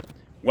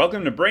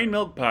Welcome to Brain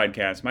Milk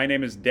Podcast. My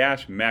name is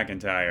Dash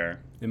McIntyre,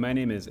 And my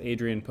name is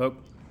Adrian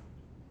Pope.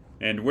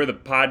 and we're the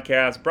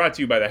podcast brought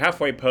to you by the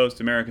Halfway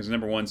Post, America's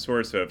 #1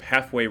 source of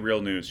halfway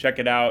real news. Check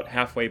it out,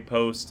 Halfway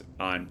Post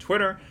on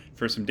Twitter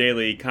for some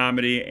daily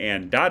comedy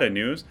and data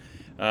news.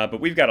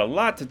 But we've got a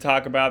lot to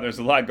talk about. There's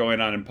a lot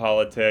going on in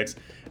politics.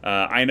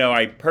 I know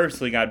I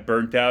personally got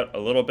burnt out a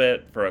little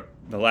bit for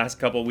the last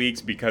couple weeks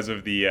because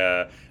of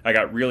I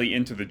got really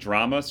into the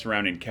drama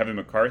surrounding Kevin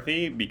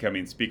McCarthy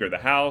becoming Speaker of the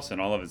House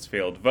and all of his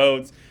failed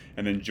votes,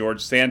 and then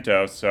George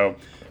Santos. So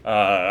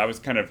I was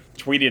kind of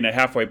tweeting at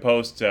Halfway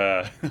Post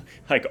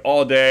like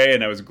all day,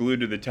 and I was glued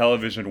to the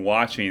television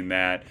watching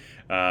that.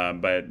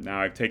 But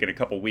now I've taken a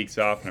couple weeks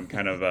off, and I'm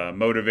kind of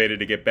motivated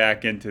to get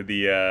back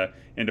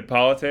into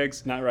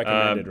politics. Not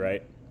recommended,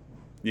 right?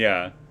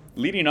 Yeah.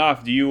 Leading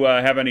off, do you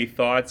have any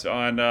thoughts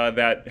on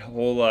that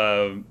whole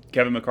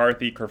Kevin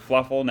McCarthy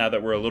kerfluffle now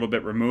that we're a little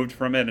bit removed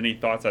from it? Any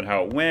thoughts on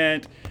how it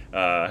went,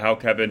 how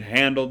Kevin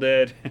handled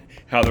it,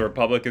 how the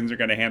Republicans are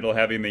going to handle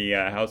having the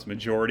House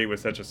majority with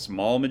such a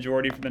small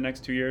majority for the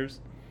next 2 years?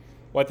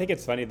 Well, I think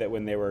it's funny that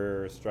when they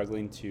were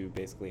struggling to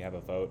basically have a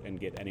vote and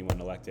get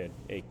anyone elected,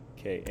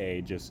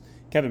 aka just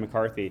Kevin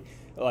McCarthy,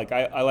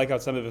 I like how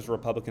some of his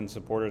Republican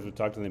supporters would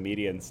talk to the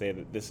media and say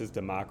that this is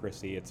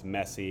democracy, it's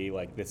messy,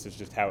 like this is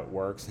just how it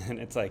works, and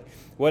it's like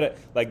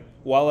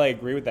while I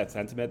agree with that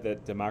sentiment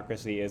that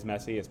democracy is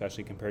messy,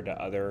 especially compared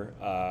to other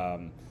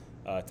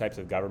types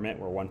of government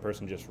where one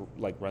person just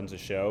like runs a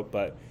show,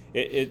 but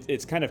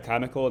it's kind of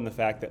comical in the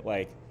fact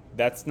that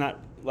that's not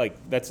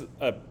that's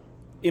a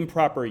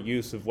improper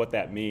use of what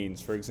that means.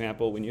 For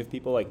example, when you have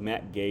people like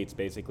Matt Gaetz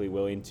basically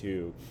willing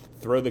to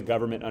throw the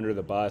government under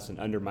the bus and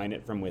undermine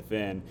it from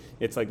within,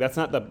 it's like that's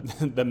not the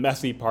the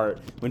messy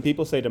part. When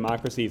people say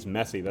democracy is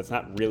messy, that's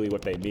not really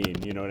what they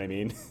mean. You know what I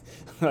mean?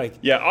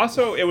 Yeah.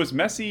 Also, it was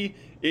messy.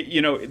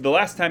 The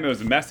last time it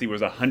was messy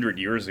was 100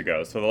 years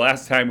ago. So the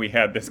last time we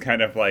had this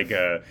kind of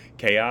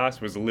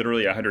chaos was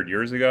literally 100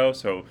 years ago.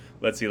 So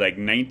let's see, like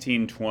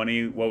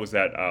 1920. What was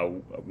that?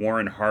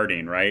 Warren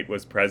Harding, right,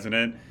 was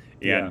president.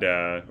 And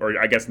or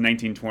I guess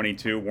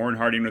 1922, Warren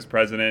Harding was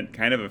president.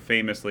 Kind of a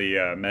famously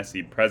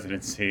messy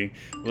presidency,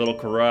 a little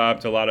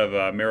corrupt, a lot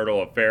of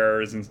marital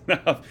affairs and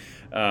stuff.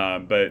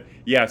 But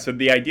yeah, so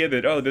the idea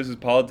that this is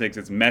politics,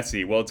 it's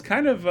messy. Well, it's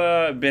kind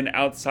of been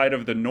outside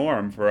of the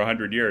norm for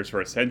 100 years, for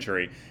a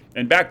century.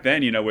 And back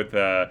then, with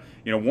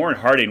Warren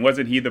Harding,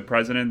 wasn't he the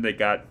president that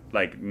got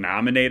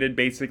nominated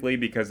basically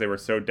because they were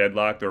so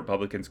deadlocked the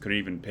Republicans couldn't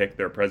even pick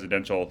their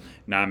presidential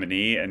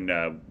nominee, and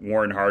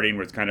Warren Harding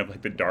was kind of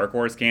like the dark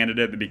horse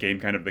candidate that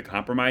became kind of the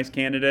compromise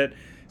candidate.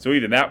 So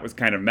even that was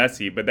kind of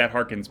messy, but that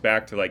harkens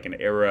back to an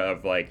era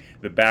of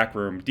the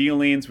backroom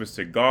dealings with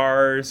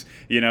cigars,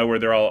 where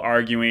they're all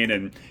arguing,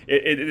 and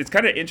it's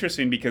kind of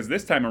interesting because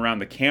this time around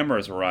the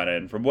cameras were on it.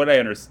 And from what I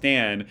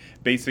understand,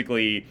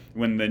 basically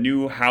when the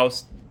new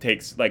House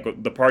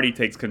the party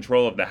takes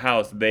control of the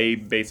House, they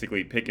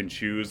basically pick and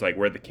choose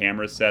where the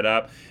camera's set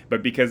up.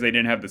 But because they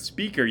didn't have the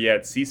speaker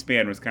yet,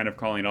 C-SPAN was kind of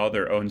calling all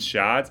their own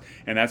shots,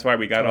 and that's why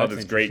we got all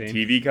this great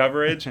TV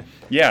coverage.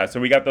 Yeah,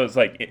 so we got those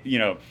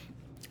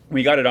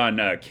we got it on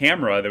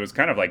camera that was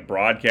kind of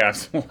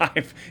broadcast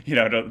live,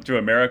 to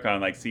America on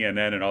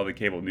CNN and all the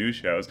cable news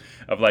shows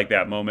of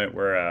that moment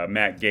where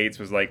Matt Gaetz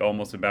was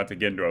almost about to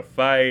get into a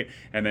fight,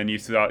 and then you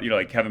saw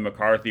Kevin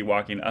McCarthy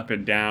walking up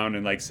and down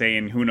and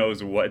saying who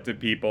knows what to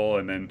people,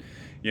 and then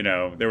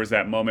there was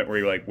that moment where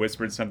he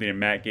whispered something in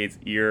Matt Gaetz'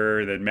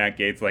 ear. Then Matt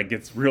Gaetz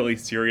gets really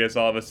serious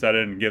all of a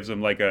sudden and gives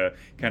him a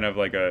kind of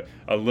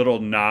a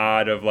little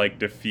nod of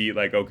defeat,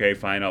 okay,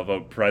 fine, I'll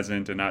vote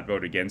present and not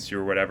vote against you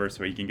or whatever,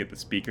 so he can get the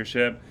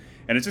speakership.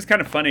 And it's just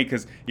kind of funny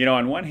because,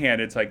 on one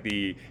hand, it's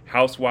the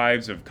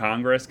housewives of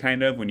Congress,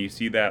 kind of, when you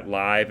see that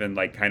live and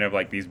kind of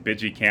these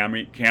bitchy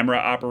camera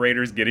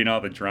operators getting all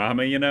the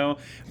drama.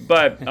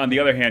 But on the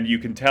other hand, you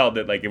can tell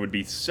that it would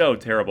be so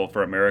terrible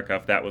for America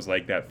if that was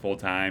that full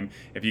time.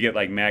 If you get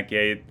Matt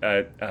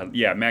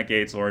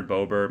Gaetz, Lauren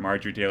Boebert,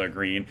 Marjorie Taylor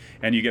Greene,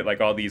 and you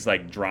get all these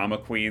drama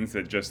queens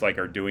that just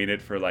are doing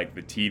it for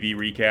the TV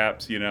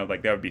recaps,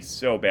 that would be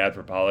so bad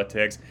for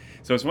politics.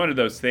 So it's one of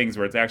those things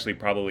where it's actually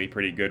probably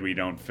pretty good we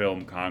don't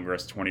film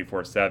Congress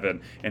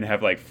 24/7 and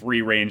have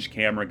free range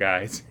camera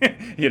guys,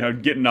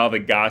 getting all the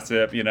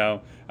gossip.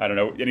 I don't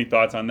know. Any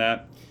thoughts on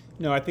that?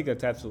 No, I think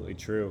that's absolutely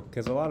true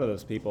because a lot of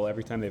those people,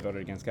 every time they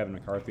voted against Kevin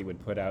McCarthy, would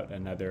put out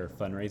another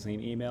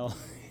fundraising email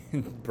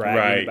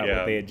bragging about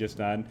what they had just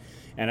done.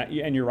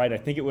 And you're right. I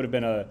think it would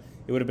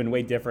have been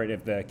way different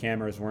if the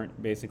cameras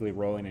weren't basically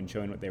rolling and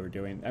showing what they were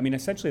doing. I mean,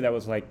 essentially that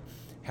was like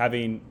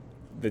having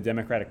the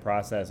democratic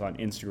process on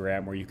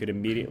Instagram where you could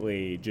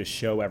immediately just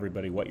show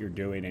everybody what you're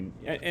doing,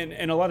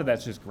 and a lot of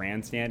that's just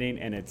grandstanding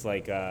and it's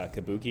like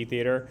kabuki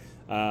theater,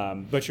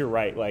 but you're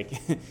right,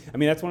 I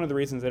mean that's one of the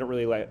reasons they don't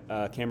really like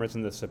cameras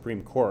in the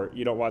Supreme Court.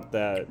 You don't want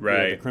the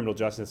criminal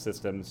justice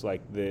systems,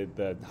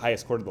 the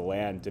highest court of the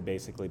land, to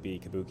basically be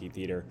kabuki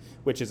theater,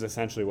 which is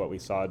essentially what we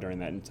saw during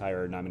that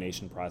entire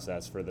nomination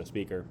process for the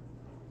speaker.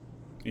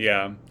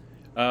 Yeah.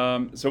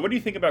 So what do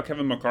you think about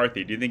Kevin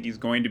McCarthy? Do you think he's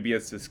going to be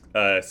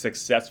a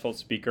successful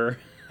speaker?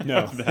 No.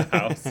 of the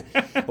House?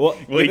 Well,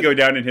 Will he even- go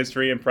down in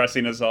history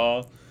impressing us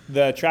all?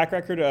 The track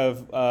record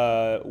of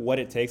what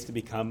it takes to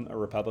become a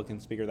Republican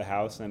Speaker of the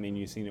House, I mean,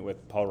 you've seen it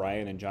with Paul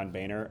Ryan and John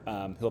Boehner.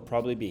 He'll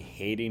probably be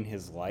hating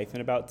his life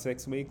in about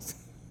 6 weeks.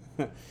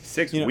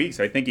 6 You know- weeks.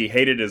 I think he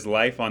hated his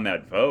life on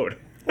that vote.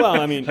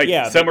 Well, I mean, like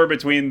yeah, but- somewhere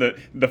between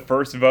the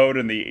first vote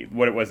and the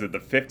the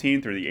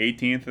 15th or the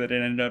 18th that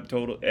it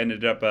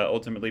ended up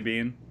ultimately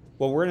being.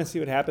 Well, we're going to see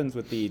what happens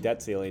with the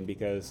debt ceiling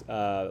because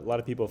a lot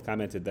of people have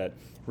commented that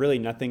really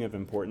nothing of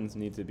importance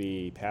needs to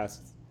be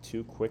passed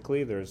too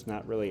quickly. There's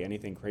not really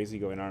anything crazy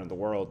going on in the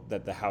world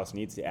that the House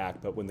needs to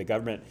act. But when the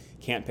government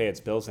can't pay its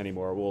bills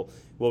anymore,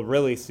 we'll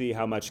really see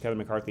how much Kevin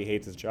McCarthy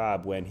hates his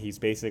job when he's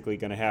basically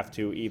going to have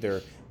to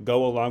either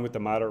go along with the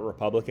moderate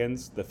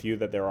Republicans, the few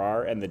that there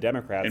are, and the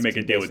Democrats. And make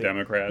a to deal with basic-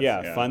 Democrats,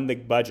 Yeah, yeah. fund the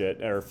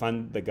budget or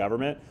fund the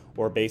government,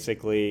 or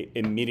basically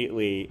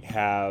immediately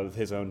have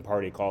his own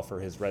party call for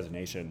his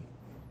resignation.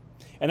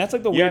 And that's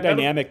like the Yeah, weird that'll-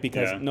 dynamic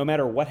because yeah. no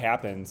matter what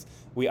happens,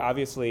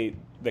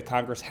 the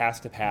Congress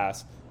has to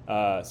pass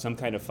some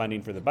kind of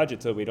funding for the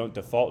budget so we don't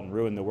default and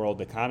ruin the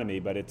world economy.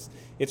 But it's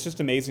just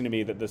amazing to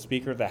me that the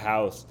Speaker of the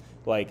House,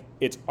 like,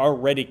 it's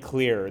already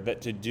clear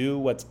that to do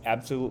what's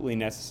absolutely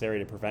necessary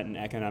to prevent an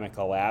economic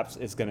collapse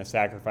is going to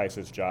sacrifice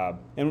his job.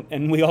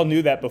 And we all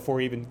knew that before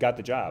he even got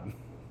the job.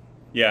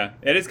 Yeah,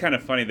 it is kind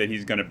of funny that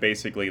he's going to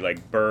basically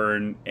like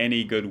burn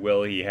any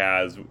goodwill he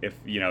has if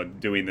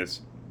doing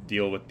this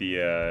deal with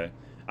the.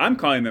 I'm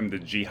calling them the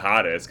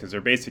jihadists because they're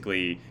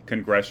basically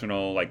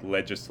congressional, like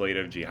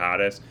legislative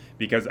jihadists.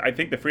 Because I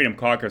think the Freedom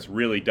Caucus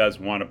really does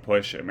want to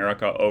push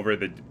America over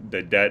the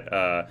debt,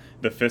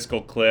 the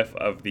fiscal cliff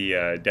of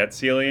the debt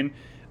ceiling.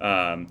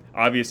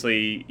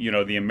 Obviously,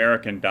 the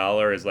American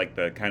dollar is like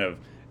the kind of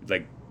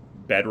like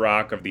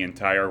bedrock of the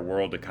entire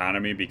world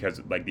economy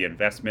because like the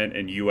investment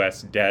in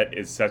US debt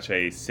is such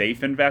a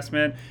safe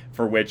investment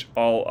for which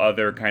all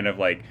other kind of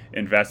like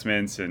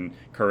investments and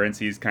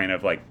currencies kind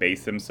of like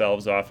base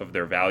themselves off of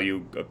their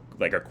value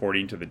like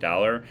according to the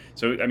dollar.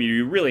 So I mean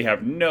you really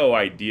have no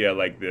idea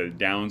like the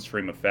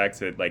downstream effects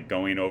that like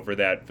going over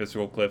that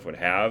fiscal cliff would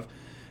have.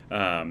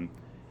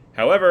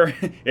 However,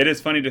 it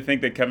is funny to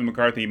think that Kevin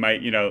McCarthy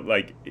might,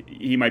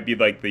 he might be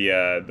like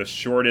the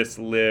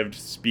shortest-lived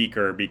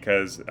speaker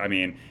because, I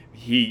mean,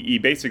 he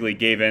basically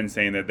gave in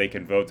saying that they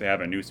can vote to have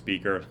a new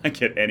speaker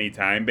like at any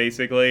time,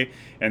 basically.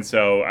 And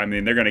so, I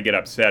mean, they're going to get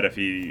upset if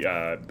he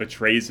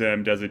betrays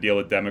him, does a deal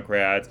with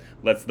Democrats,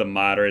 lets the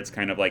moderates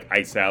kind of like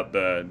ice out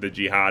the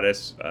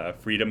jihadist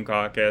Freedom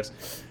Caucus.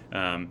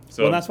 Well,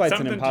 that's why it's an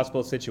something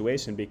impossible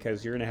situation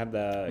because you're going to have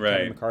Right.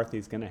 Kevin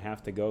McCarthy's going to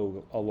have to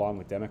go along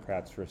with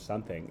Democrats for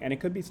something, and it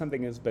could be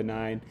something as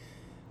benign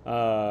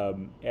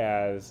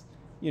as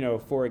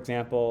for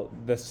example,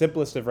 the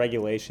simplest of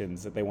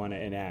regulations that they want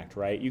to enact.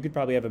 Right? You could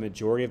probably have a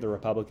majority of the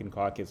Republican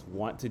caucus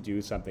want to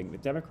do something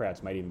that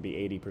Democrats might even be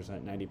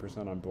 80%,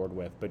 90% on board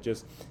with, but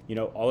just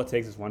all it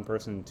takes is one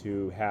person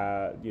to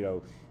have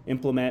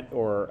implement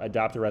or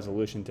adopt a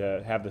resolution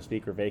to have the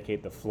speaker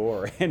vacate the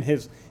floor, and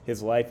his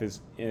life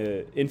is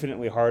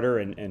infinitely harder,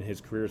 and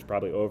his career is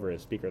probably over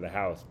as Speaker of the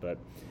House. But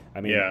I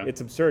mean, Yeah.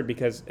 it's absurd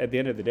because at the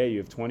end of the day, you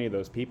have 20 of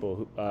those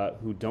people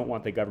who don't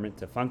want the government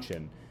to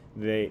function.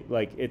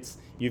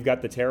 You've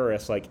got the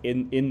terrorists like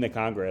in the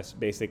Congress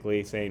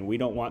basically saying we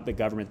don't want the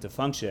government to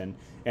function,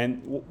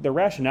 and the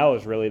rationale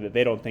is really that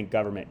they don't think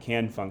government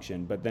can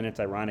function. But then it's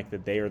ironic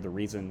that they are the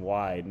reason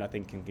why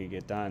nothing can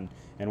get done,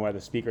 and why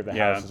the Speaker of the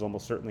Yeah. House is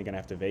almost certainly going to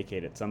have to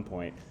vacate at some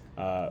point.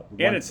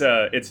 And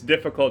it's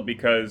difficult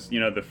because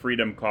the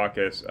Freedom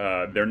Caucus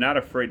they're not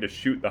afraid to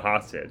shoot the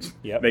hostage.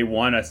 Yep. They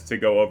want us to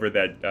go over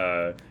that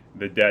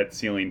the debt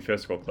ceiling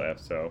fiscal cliff.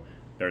 So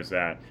there's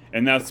that.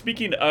 And now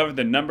speaking of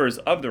the numbers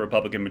of the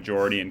Republican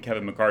majority and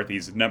Kevin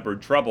McCarthy's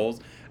numbered troubles,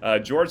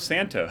 George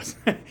Santos.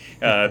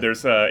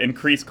 There's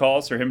increased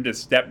calls for him to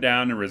step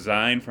down and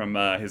resign from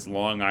his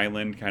Long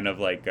Island kind of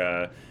like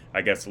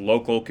I guess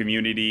local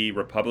community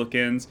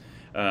Republicans.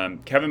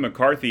 Kevin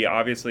McCarthy,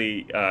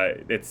 obviously,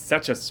 it's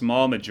such a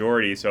small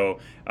majority, so,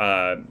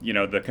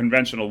 the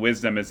conventional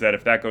wisdom is that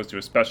if that goes to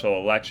a special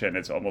election,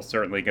 it's almost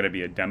certainly going to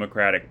be a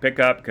Democratic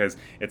pickup, because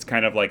it's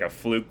kind of like a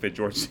fluke that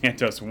George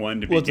Santos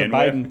won to well, it's a begin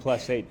Biden with.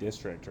 +8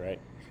 district, right?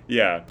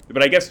 Yeah,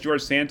 but I guess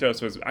George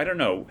Santos was, I don't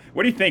know,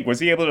 what do you think?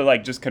 Was he able to,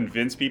 like, just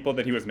convince people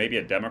that he was maybe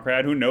a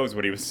Democrat? Who knows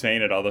what he was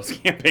saying at all those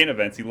campaign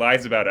events? He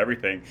lies about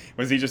everything.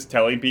 Was he just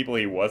telling people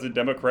he was a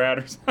Democrat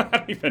or something? I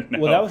don't even know.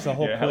 Well, that was the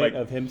whole Yeah, point like-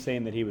 of him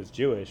saying that he was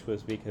Jewish,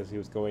 was because he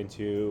was going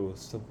to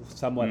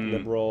somewhat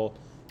liberal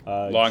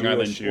Long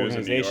Island Jewish Jews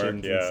in New York,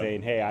 organizations yeah. and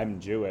saying, hey, I'm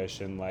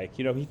Jewish. And,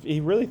 he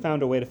really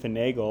found a way to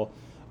finagle,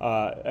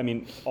 I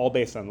mean, all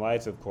based on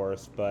lies, of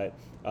course, but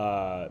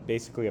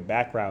basically a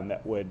background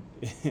that would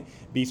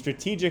be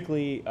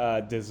strategically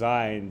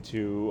designed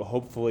to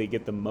hopefully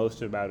get the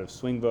most amount of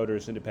swing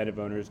voters, independent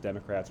voters,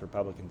 Democrats,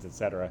 Republicans,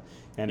 etc.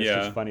 And it's Yeah.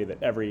 just funny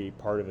that every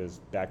part of his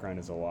background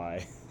is a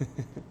lie.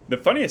 The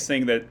funniest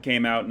thing that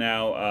came out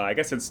now, I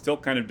guess it's still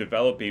kind of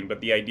developing, but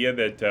the idea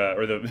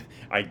that,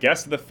 I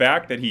guess the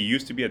fact that he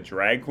used to be a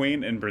drag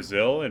queen in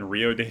Brazil, in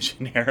Rio de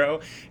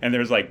Janeiro, and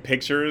there's like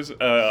pictures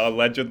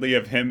allegedly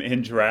of him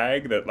in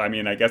drag. That, I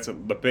mean, I guess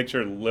the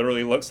picture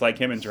literally looks like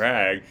him in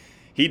drag.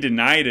 He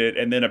denied it,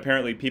 and then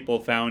apparently people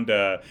found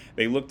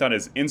they looked on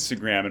his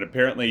Instagram, and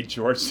apparently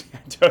George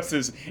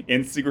Santos's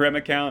Instagram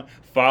account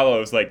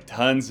follows like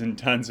tons and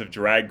tons of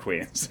drag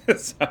queens. So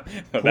that's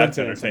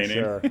Coincidence, I'm entertaining.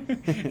 sure.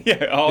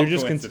 Yeah, all They're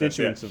just coincidence,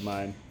 constituents yeah. of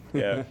mine.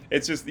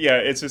 It's just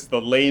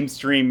the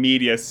lamestream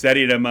media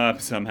setting him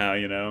up somehow,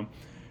 you know.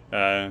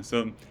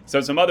 So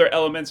some other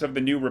elements of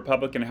the new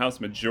Republican House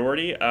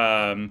majority.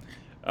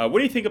 What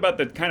do you think about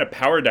the kind of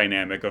power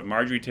dynamic of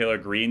Marjorie Taylor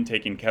Greene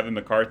taking Kevin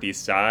McCarthy's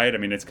side? I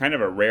mean, it's kind of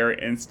a rare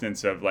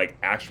instance of like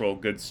actual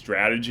good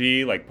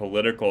strategy, like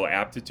political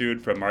aptitude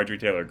from Marjorie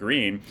Taylor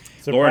Greene.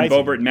 Lauren Surprising,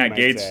 Boebert and you Matt might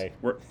Gaetz say.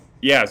 were,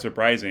 yeah,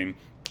 surprising.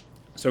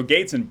 So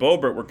Gates and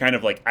Boebert were kind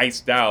of like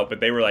iced out, but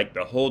they were like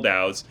the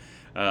holdouts.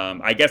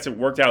 I guess it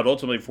worked out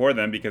ultimately for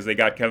them because they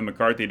got Kevin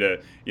McCarthy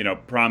to,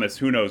 promise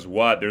who knows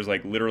what. There's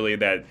like literally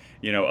that,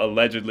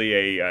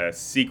 allegedly a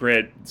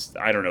secret,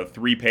 I don't know,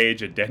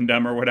 3-page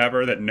addendum or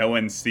whatever that no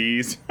one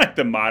sees, like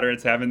the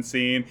moderates haven't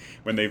seen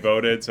when they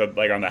voted. So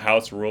like on the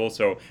House rule.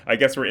 So I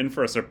guess we're in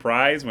for a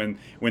surprise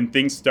when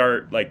things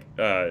start like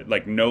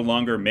no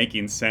longer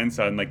making sense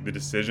on like the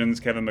decisions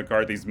Kevin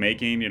McCarthy's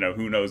making.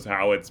 Who knows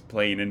how it's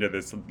playing into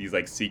these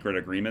like secret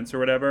agreements or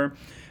whatever.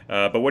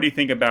 But what do you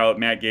think about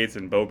Matt Gaetz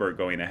and Boebert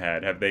going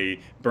ahead? Have they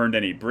burned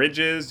any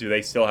bridges? Do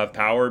they still have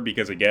power?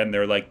 Because again,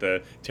 they're like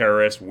the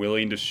terrorists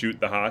willing to shoot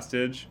the hostage.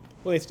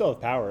 Well, they still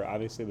have power.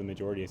 Obviously, the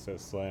majority is so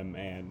slim,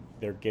 and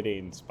they're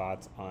getting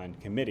spots on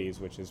committees,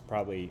 which is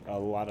probably a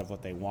lot of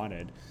what they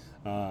wanted.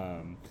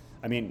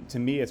 I mean, to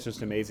me, it's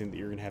just amazing that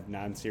you're going to have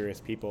non-serious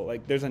people.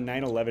 Like, there's a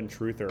 9/11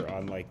 truther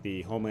on like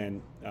the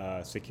Homeland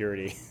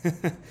Security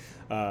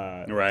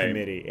Right.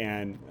 committee,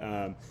 and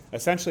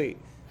essentially,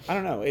 I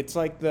don't know. It's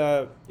like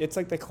the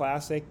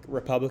classic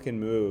Republican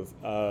move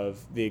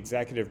of the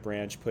executive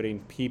branch putting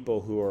people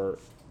who are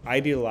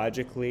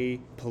ideologically,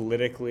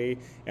 politically,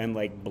 and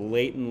like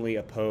blatantly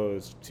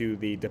opposed to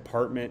the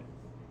department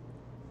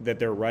that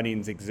they're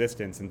running's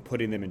existence and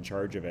putting them in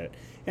charge of it.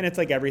 And it's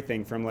like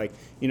everything from like,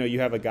 you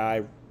have a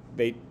guy,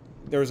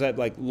 there was that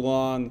like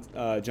long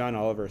John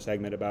Oliver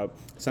segment about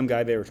some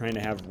guy they were trying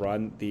to have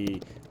run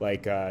the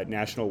like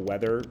National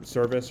Weather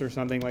Service or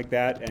something like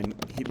that, and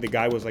the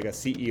guy was like a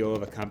CEO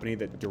of a company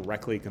that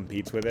directly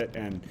competes with it,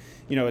 and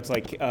it's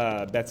like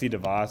Betsy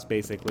DeVos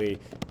basically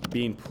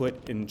being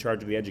put in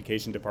charge of the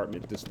education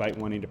department despite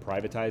wanting to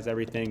privatize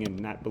everything and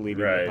not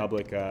believing Right. that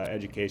public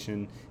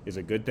education is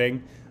a good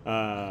thing.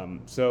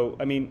 So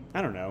I mean,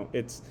 I don't know.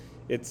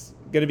 It's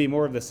going to be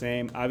more of the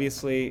same.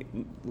 Obviously,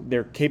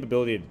 their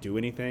capability to do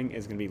anything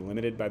is going to be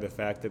limited by the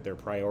fact that their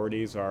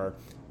priorities are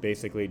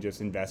basically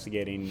just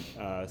investigating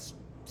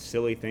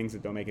silly things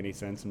that don't make any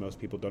sense and most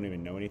people don't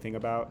even know anything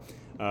about.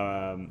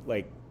 All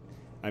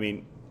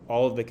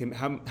of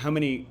the how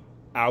many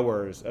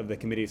hours of the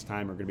committee's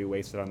time are going to be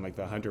wasted on like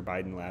the Hunter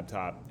Biden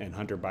laptop and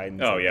Hunter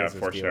Biden's Oh like, yeah,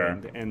 business for sure.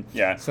 dealing. And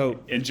Yeah. so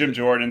And Jim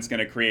Jordan's going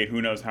to create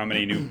who knows how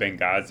many new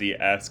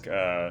Benghazi-esque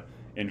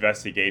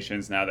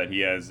investigations now that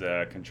he has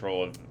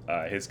control of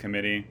his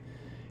committee.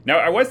 Now,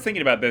 I was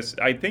thinking about this.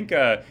 I think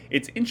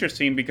it's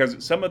interesting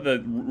because some of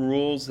the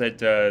rules that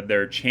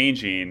they're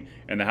changing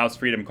and the House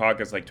Freedom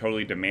Caucus like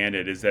totally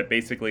demanded is that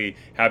basically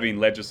having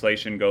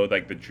legislation go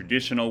like the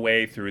traditional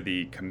way through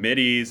the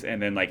committees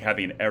and then like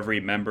having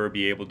every member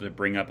be able to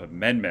bring up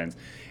amendments.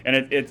 And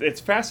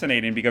it's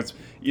fascinating because,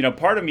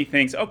 part of me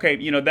thinks, okay,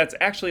 that's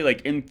actually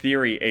like in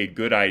theory a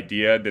good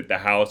idea that the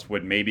House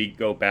would maybe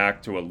go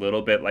back to a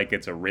little bit like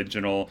its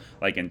original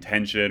like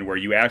intention where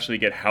you actually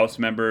get House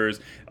members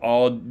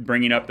all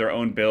bringing up their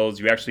own bills.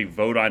 You actually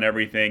vote on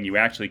everything. You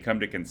actually come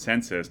to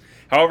consensus.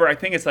 However, I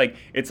think it's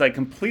like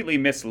completely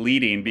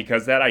misleading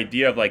because that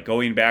idea of like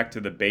going back to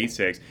the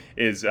basics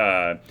is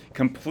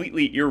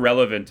completely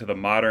irrelevant to the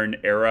modern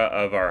era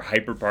of our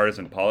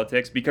hyperpartisan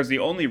politics because the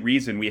only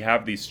reason we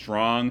have these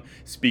strong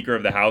Speaker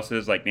of the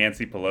Houses like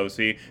Nancy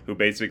Pelosi, who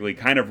basically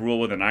kind of rule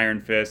with an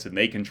iron fist and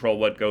they control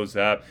what goes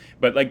up.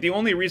 But like the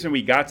only reason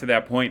we got to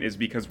that point is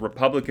because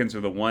Republicans are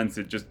the ones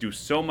that just do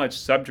so much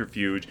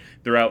subterfuge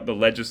throughout the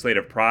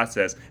legislative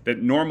process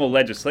that normal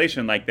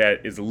legislation like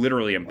that is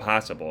literally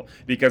impossible.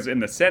 Because in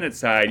the Senate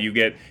side, you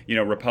get,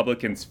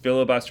 Republicans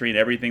filibustering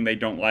everything they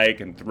don't like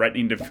and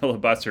threatening to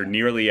filibuster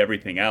nearly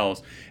everything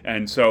else.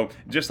 And so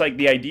just like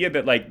the idea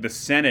that like the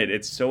Senate,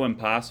 it's so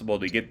impossible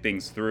to get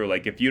things through.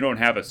 Like if you don't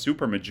have a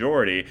super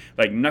majority,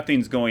 like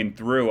nothing's going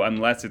through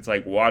unless it's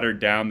like watered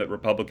down that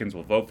Republicans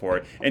will vote for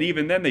it. And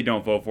even then they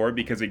don't vote for it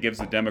because it gives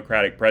the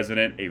Democratic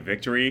president a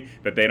victory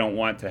that they don't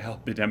want to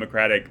help the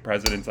Democratic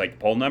president's like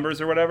poll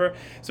numbers or whatever.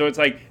 So it's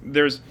like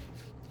there's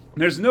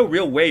there's no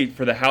real way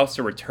for the House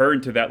to return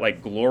to that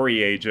like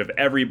glory age of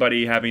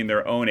everybody having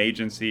their own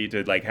agency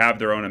to like have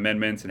their own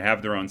amendments and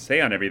have their own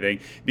say on everything,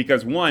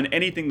 because one,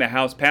 anything the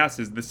House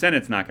passes the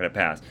Senate's not going to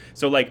pass.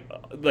 So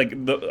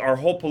our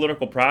whole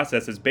political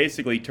process is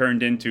basically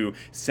turned into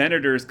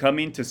senators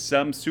coming to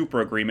some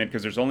super agreement,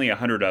 because there's only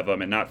 100 of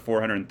them and not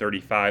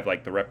 435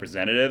 like the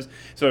representatives.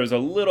 So there's a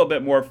little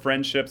bit more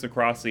friendships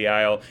across the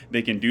aisle.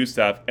 They can do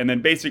stuff, and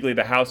then basically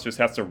the House just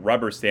has to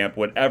rubber stamp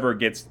whatever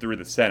gets through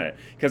the Senate.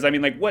 Because I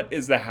mean, like, what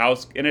is the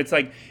House? And it's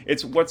like,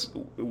 it's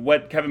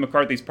what Kevin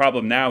McCarthy's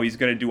problem now. He's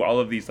going to do all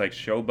of these like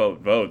showboat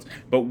votes,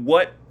 but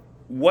what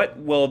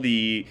will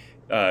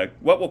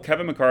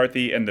Kevin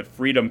McCarthy and the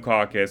Freedom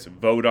Caucus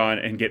vote on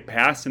and get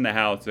passed in the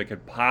House that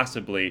could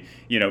possibly,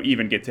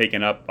 even get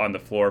taken up on the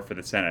floor for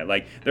the Senate?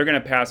 Like, they're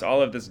going to pass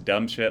all of this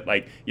dumb shit,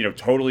 like,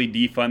 totally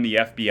defund the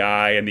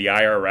FBI and the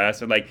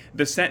IRS. And, like,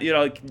 the Senate,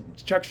 like,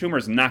 Chuck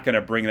Schumer's not going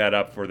to bring that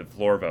up for the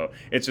floor vote.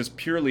 It's just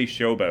purely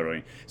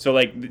showboating. So,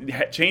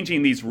 like,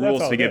 changing these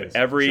rules to give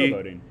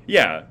showboating.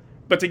 Yeah.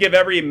 But to give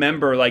every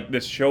member like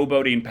this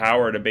showboating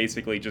power to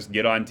basically just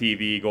get on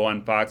TV, go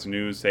on Fox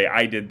News, say,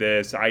 I did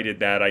this, I did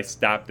that, I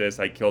stopped this,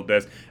 I killed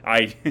this,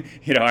 I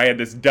had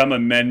this dumb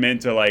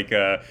amendment to like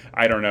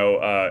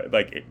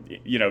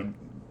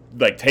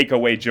take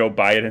away Joe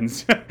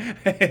Biden's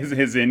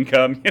his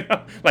income,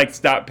 like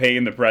stop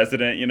paying the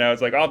president,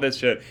 it's like all this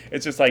shit.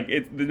 It's just like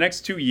the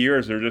next 2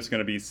 years are just going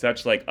to be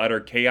such like utter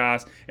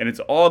chaos, and it's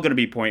all going to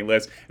be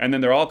pointless. And then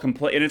they're all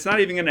and it's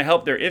not even going to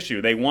help their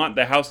issue. They want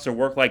the House to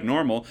work like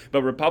normal,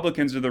 but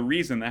Republicans are the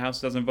reason the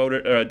House doesn't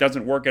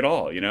doesn't work at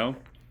all.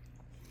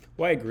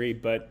 Well, I agree,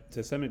 but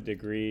to some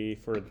degree,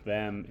 for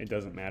them, it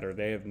doesn't matter.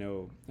 They have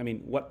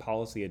what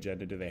policy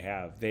agenda do they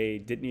have? They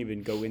didn't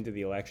even go into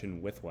the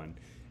election with one.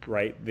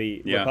 Right,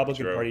 the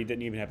Republican Party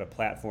didn't even have a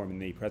platform in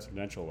the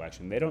presidential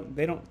election. They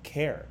don't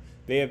care.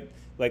 They have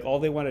all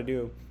they want to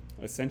do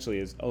essentially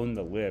is own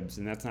the libs,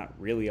 and that's not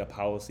really a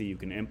policy you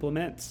can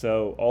implement.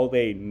 So all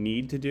they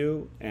need to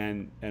do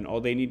and all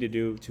they need to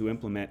do to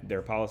implement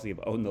their policy of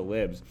own the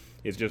libs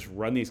is just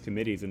run these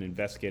committees and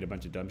investigate a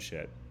bunch of dumb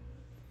shit.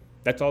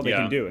 That's all they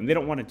can do, and they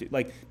don't want to do.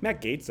 Like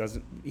Matt Gaetz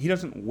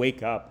doesn't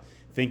wake up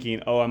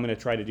thinking, oh, I'm going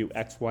to try to do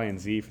X, Y, and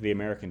Z for the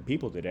American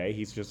people today.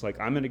 He's just like,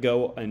 I'm going to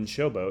go and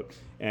showboat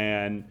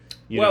and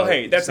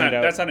hey, that's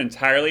not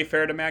entirely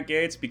fair to Matt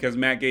Gaetz, because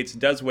Matt Gaetz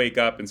does wake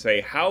up and say,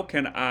 how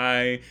can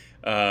I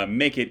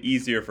make it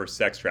easier for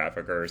sex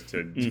traffickers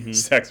to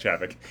sex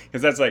traffic?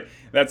 Because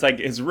that's like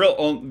his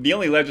the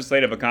only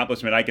legislative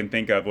accomplishment I can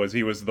think of was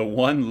he was the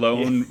one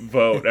lone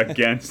vote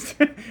against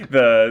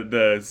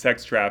the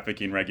sex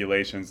trafficking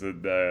regulations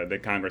that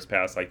Congress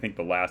passed, I think,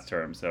 the last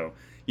term. So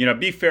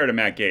be fair to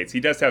Matt Gaetz. He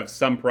does have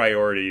some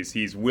priorities.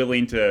 He's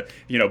willing to,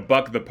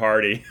 buck the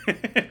party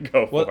and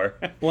go for.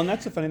 Well, and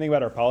that's the funny thing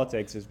about our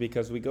politics is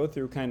because we go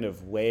through kind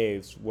of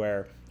waves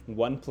where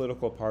one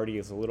political party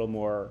is a little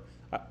more,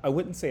 I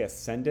wouldn't say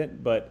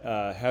ascendant, but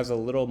has a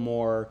little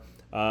more,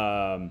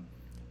 what's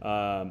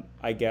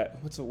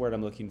the word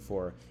I'm looking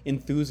for?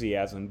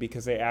 Enthusiasm,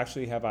 because they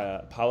actually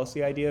have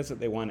policy ideas that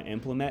they want to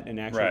implement and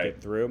actually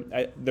get through.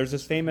 There's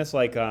this famous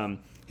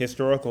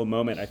historical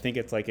moment, I think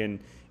it's like in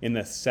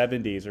the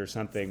 70s or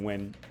something,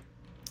 when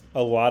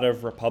a lot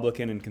of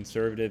Republican and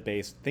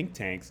conservative-based think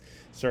tanks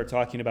start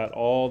talking about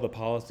all the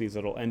policies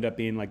that'll end up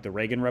being like the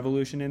Reagan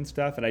Revolution and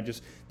stuff.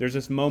 And there's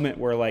this moment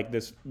where like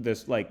this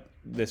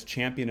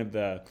champion of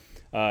the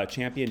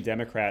champion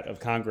Democrat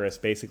of Congress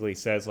basically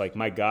says like,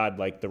 my God,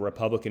 like the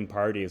Republican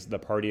Party is the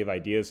party of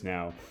ideas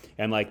now.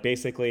 And like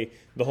basically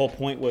the whole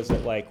point was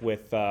that like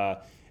with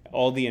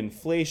all the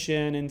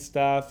inflation and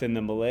stuff and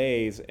the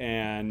malaise,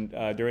 and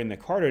during the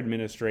Carter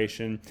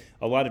administration,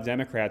 a lot of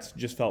Democrats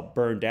just felt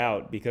burned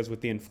out because with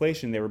the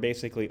inflation, they were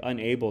basically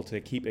unable to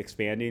keep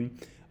expanding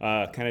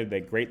kind of the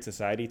Great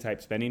Society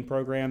type spending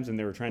programs, and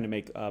they were trying to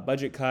make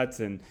budget cuts,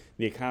 and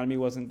the economy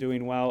wasn't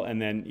doing well.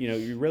 And then,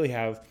 you really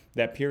have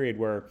that period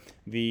where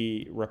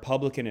the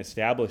Republican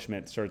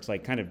establishment starts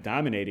like kind of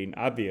dominating,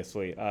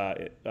 obviously,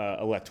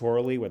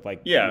 electorally with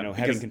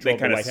having control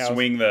of the White House.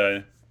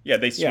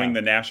 They swing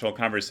the national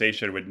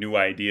conversation with new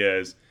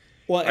ideas.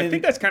 Well, I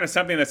think that's kind of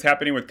something that's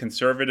happening with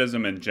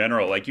conservatism in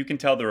general. Like, you can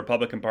tell the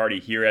Republican Party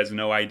here has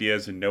no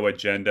ideas and no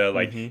agenda.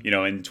 Like, in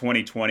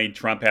 2020,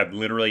 Trump had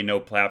literally no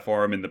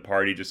platform, and the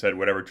party just said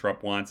whatever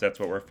Trump wants, that's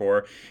what we're for.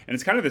 And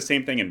it's kind of the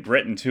same thing in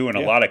Britain, too, in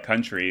a lot of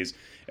countries.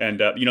 And,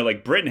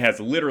 like Britain has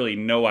literally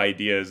no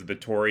ideas. The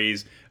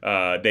Tories,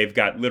 they've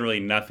got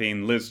literally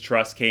nothing. Liz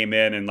Truss came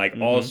in and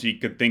all she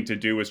could think to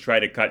do was try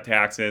to cut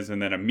taxes.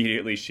 And then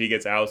immediately she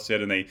gets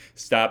ousted and they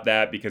stop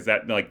that because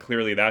that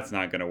clearly that's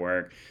not going to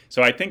work.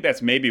 So I think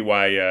that's maybe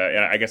why,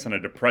 I guess on a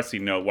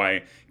depressing note,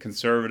 why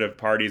conservative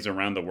parties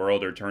around the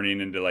world are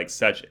turning into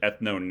such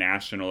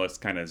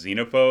ethno-nationalist kind of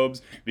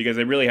xenophobes, because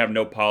they really have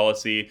no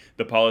policy.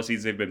 The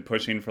policies they've been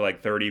pushing for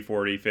 30,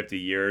 40, 50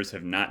 years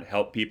have not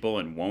helped people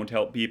and won't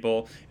help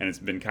people. And it's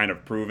been kind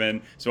of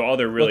proven. So all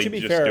they're really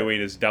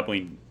doing is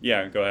doubling.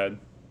 Yeah, go ahead.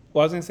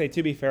 Well, I was going to say,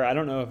 to be fair, I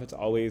don't know if it's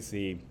always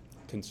the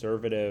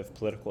conservative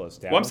political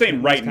establishment. Well, I'm saying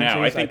in these right now.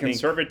 I countries. think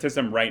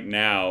conservatism right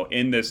now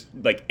in this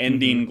like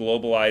ending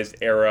globalized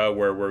era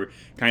where we're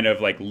kind of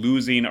like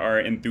losing our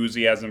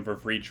enthusiasm for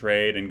free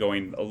trade and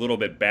going a little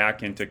bit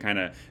back into kind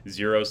of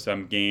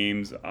zero-sum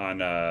games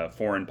on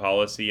foreign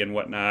policy and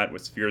whatnot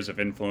with spheres of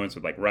influence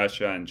with like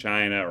Russia and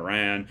China,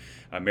 Iran,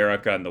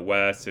 America and the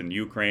West and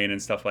Ukraine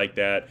and stuff like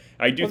that.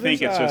 I do Well, think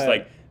there's it's just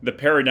like the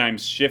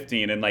paradigm's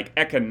shifting and like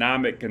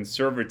economic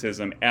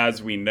conservatism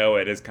as we know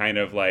it is kind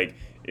of like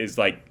is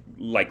like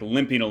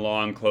limping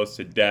along close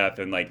to death,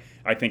 and like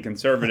I think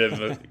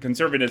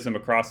conservatism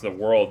across the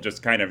world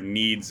just kind of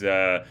needs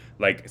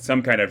like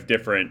some kind of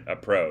different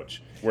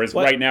approach. Whereas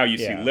right now you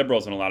see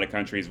liberals in a lot of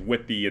countries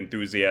with the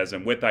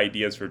enthusiasm, with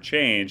ideas for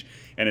change,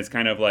 and it's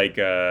kind of like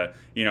I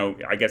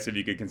guess if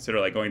you could consider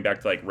like going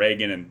back to like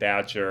Reagan and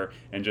Thatcher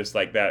and just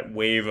like that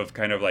wave of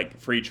kind of like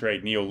free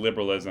trade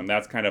neoliberalism,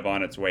 that's kind of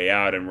on its way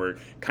out, and we're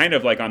kind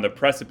of like on the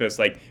precipice,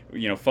 like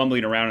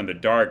fumbling around in the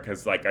dark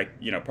because like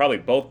probably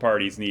both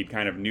parties need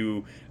kind of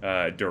new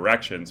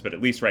directions, but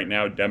at least right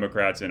now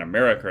Democrats in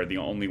America are the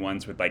only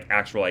ones with like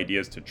actual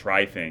ideas to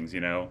try things.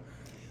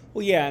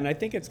 Well, yeah, and I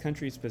think it's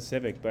country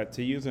specific, but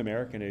to use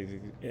America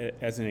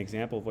as an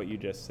example of what you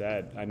just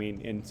said, I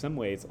mean, in some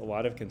ways, a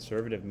lot of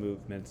conservative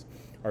movements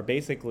are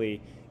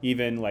basically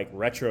even like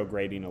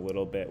retrograding a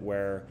little bit,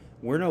 where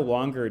we're no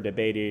longer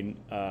debating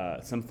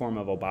some form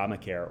of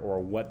Obamacare or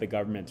what the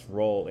government's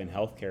role in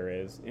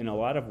healthcare is. In a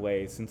lot of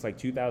ways, since like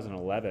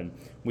 2011,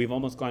 we've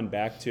almost gone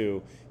back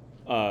to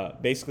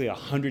basically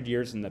 100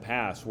 years in the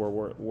past, where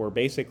we're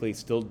basically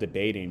still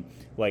debating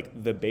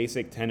like the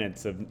basic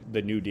tenets of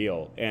the New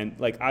Deal, and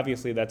like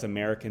obviously that's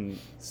American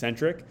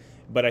centric,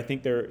 but I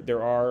think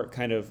there are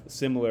kind of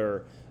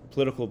similar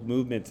political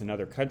movements in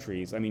other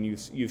countries. I mean,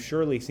 you've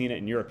surely seen it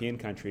in European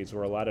countries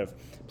where a lot of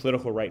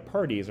political right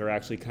parties are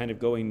actually kind of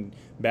going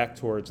back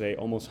towards a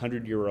almost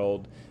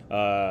 100-year-old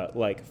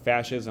like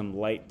fascism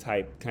light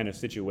type kind of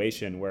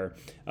situation where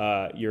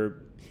you're.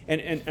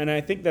 And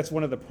I think that's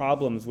one of the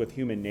problems with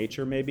human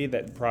nature, maybe,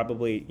 that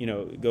probably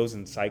goes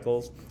in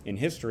cycles in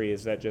history,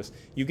 is that just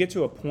you get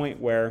to a point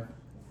where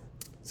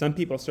some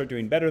people start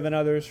doing better than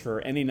others for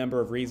any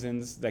number of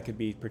reasons that could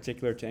be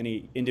particular to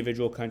any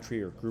individual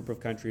country or group of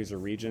countries or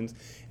regions.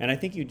 And I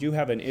think you do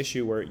have an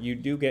issue where you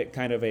do get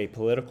kind of a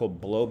political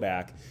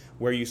blowback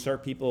where you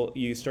start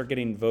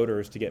getting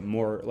voters to get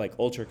more like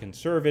ultra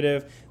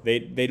conservative.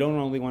 They don't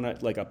only want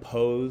to like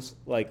oppose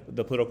like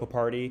the political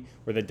party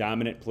or the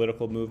dominant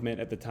political movement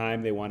at the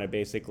time. They want to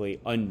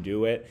basically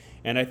undo it.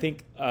 And I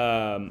think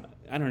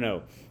I don't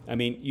know. I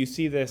mean, you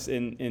see this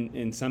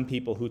in some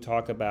people who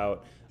talk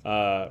about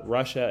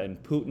Russia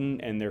and Putin,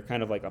 and they're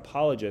kind of like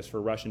apologists for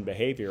Russian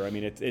behavior. I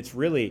mean, it's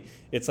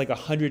like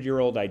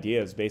 100-year-old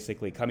ideas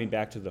basically coming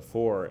back to the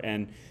fore.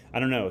 And I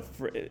don't know,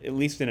 at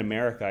least in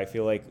America, I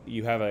feel like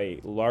you have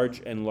a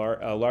larger and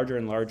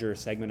larger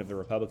segment of the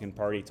Republican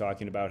Party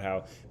talking about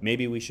how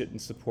maybe we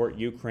shouldn't support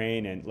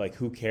Ukraine and like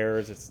who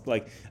cares. It's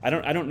like I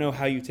don't know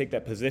how you take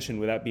that position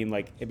without being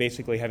like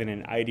basically having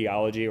an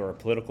ideology or a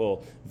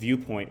political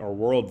viewpoint or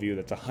worldview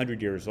that's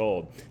 100 years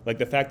old. Like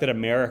the fact that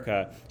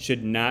America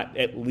should not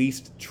at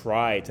least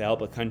try to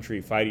help a country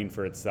fighting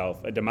for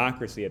itself, a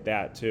democracy at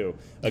that too,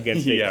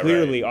 against a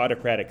clearly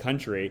autocratic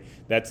country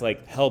that's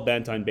like hell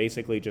bent on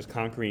basically just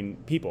conquering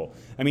people.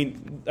 I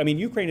mean,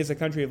 Ukraine is a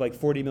country of like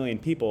 40 million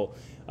people,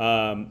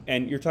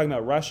 and you're talking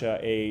about Russia,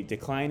 a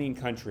declining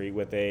country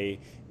with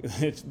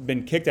it's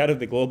been kicked out of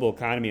the global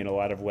economy in a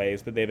lot of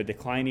ways, but they have a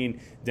declining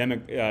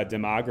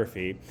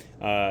demography.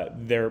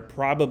 They're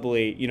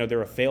probably,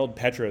 they're a failed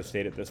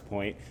petrostate at this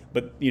point,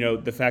 but,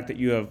 the fact that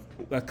you have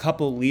a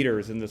couple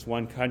leaders in this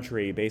one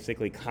country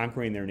basically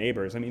conquering their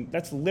neighbors, I mean,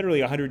 that's literally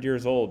 100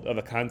 years old of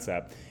a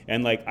concept.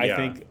 And, like, I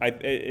think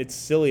it's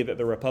silly that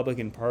the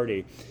Republican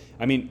Party,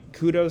 I mean,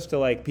 kudos to,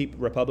 like,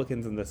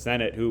 Republicans in the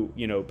Senate who,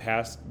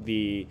 passed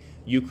the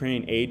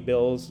Ukraine aid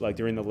bills, like,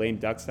 during the lame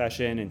duck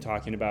session and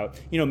talking about,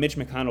 Mitch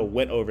McConnell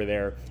went over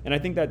there. And I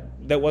think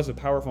that was a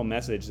powerful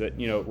message that,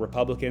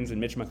 Republicans and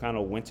Mitch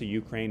McConnell went to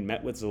Ukraine,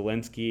 met with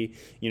Zelensky.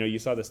 You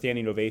saw the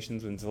standing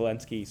ovations when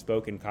Zelensky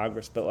spoke in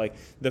Congress. But, like,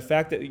 the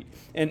fact that,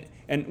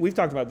 and we've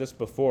talked about this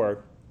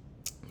before,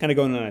 kind of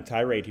going on a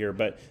tirade here,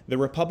 but the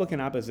Republican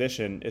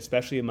opposition,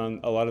 especially among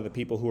a lot of the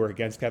people who are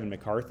against Kevin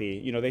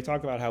McCarthy, they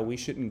talk about how we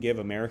shouldn't give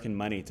American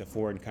money to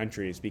foreign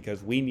countries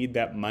because we need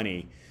that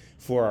money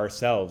for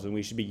ourselves and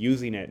we should be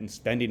using it and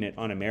spending it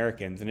on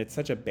Americans. And it's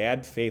such a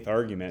bad faith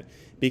argument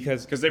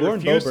because they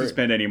refuse to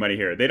spend any money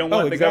here. They don't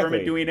want the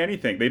government doing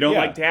anything. They don't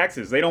like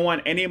taxes. They don't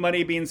want any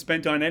money being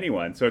spent on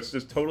anyone. So it's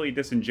just totally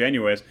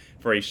disingenuous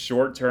for a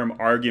short-term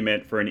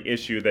argument for an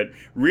issue that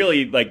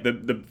really, like,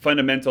 the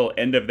fundamental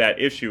end of that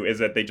issue is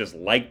that they just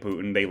like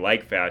Putin. They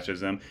like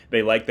fascism.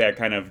 They like that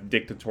kind of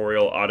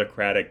dictatorial,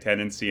 autocratic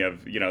tendency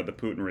of, the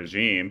Putin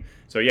regime.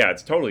 So yeah,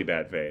 it's totally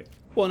bad faith.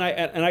 Well,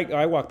 and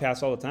I walk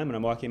past all the time when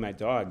I'm walking my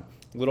dog.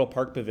 little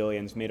park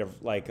pavilions made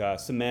of like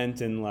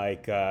cement and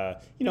like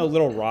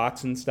little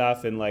rocks and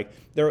stuff, and like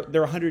they're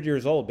 100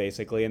 years old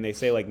basically, and they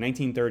say like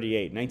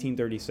 1938,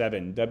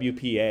 1937,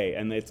 WPA,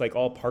 and it's like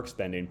all park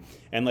spending,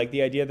 and like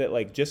the idea that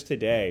like just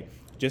today,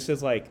 just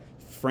as like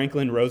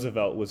Franklin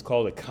Roosevelt was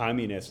called a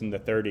communist in the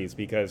 30s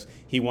because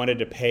he wanted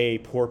to pay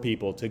poor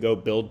people to go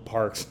build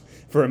parks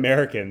for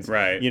Americans.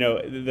 Right.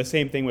 The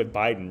same thing with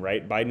Biden,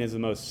 right? Biden is the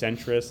most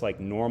centrist, like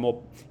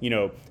normal,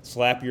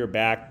 slap your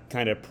back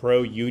kind of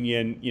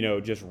pro-union,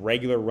 just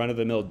regular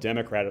run-of-the-mill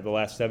Democrat of the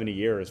last 70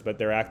 years, but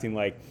they're acting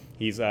like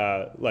he's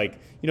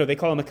they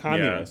call him a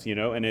communist,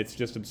 and it's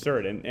just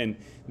absurd. And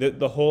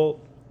the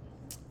whole,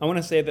 I want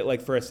to say that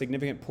like for a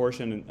significant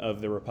portion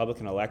of the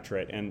Republican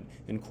electorate and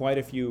quite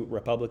a few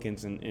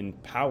Republicans in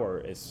power,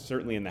 is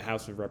certainly in the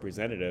House of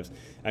Representatives,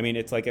 I mean,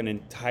 it's like an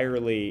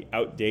entirely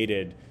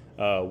outdated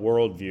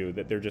worldview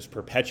that they're just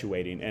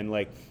perpetuating. And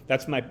like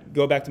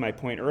go back to my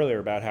point earlier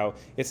about how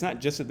it's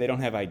not just that they don't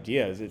have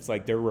ideas, it's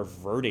like they're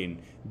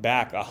reverting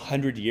back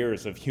 100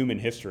 years of human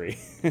history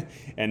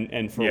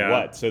and for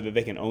what? So that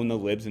they can own the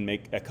libs and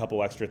make a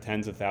couple extra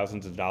tens of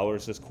thousands of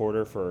dollars this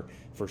quarter for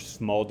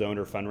small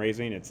donor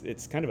fundraising.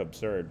 It's kind of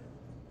absurd.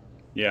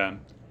 Yeah.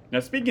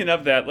 Now, speaking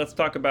of that, let's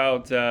talk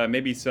about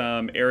maybe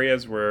some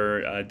areas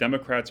where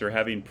Democrats are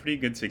having pretty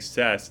good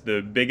success.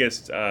 The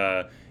biggest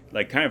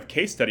kind of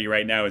case study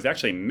right now is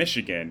actually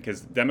Michigan,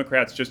 because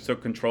Democrats just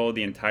took control of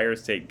the entire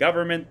state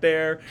government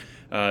there.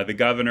 The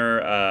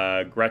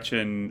governor,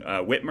 Gretchen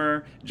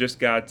Whitmer, just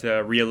got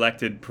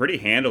reelected pretty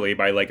handily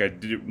by like a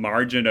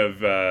margin of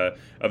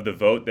the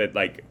vote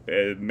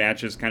that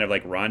matches kind of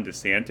like Ron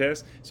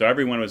DeSantis. So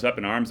everyone was up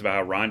in arms about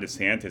how Ron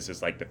DeSantis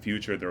is like the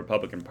future of the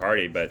Republican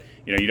Party, but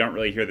you don't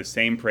really hear the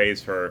same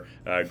praise for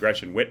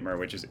Gretchen Whitmer,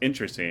 which is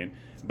interesting.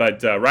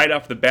 But right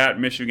off the bat,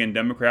 Michigan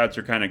Democrats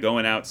are kind of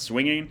going out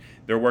swinging.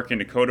 They're working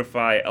to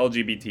codify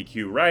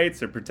LGBTQ rights.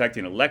 They're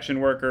protecting election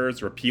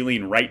workers,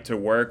 repealing right to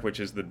work, which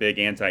is the big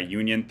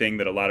anti-union thing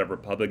that a lot of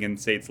Republican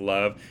states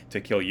love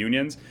to kill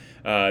unions.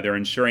 They're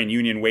ensuring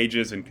union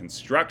wages in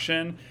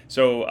construction.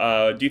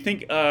 So do you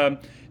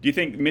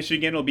think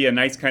Michigan will be a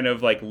nice kind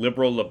of like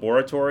liberal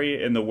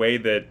laboratory in the way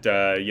that,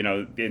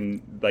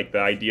 in like the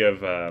idea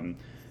of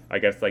I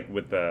guess like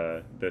with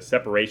the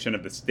separation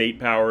of the state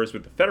powers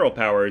with the federal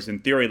powers, in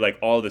theory, like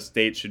all the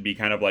states should be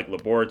kind of like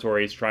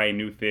laboratories, trying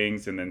new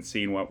things and then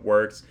seeing what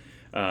works.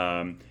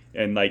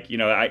 And like,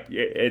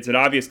 it's an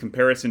obvious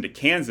comparison to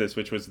Kansas,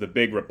 which was the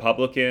big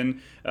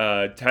Republican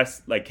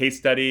case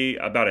study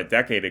about a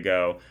decade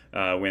ago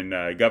when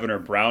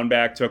Governor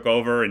Brownback took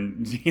over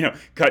and,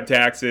 cut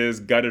taxes,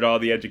 gutted all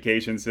the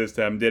education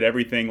system, did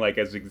everything like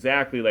as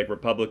exactly like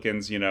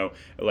Republicans,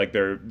 like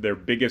their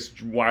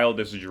biggest,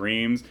 wildest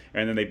dreams.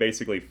 And then they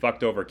basically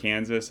fucked over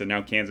Kansas. And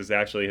now Kansas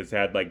actually has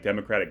had like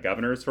Democratic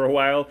governors for a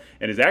while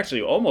and is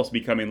actually almost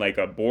becoming like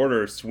a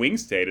border swing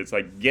state. It's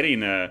like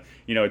getting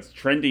it's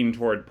trending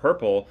toward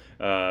purple,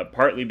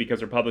 partly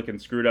because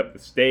Republicans screwed up the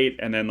state,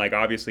 and then like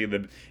obviously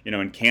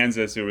in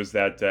Kansas it was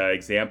that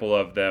example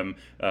of them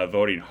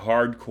voting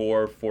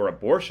hardcore for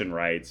abortion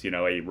rights,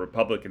 a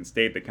Republican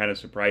state that kind of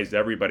surprised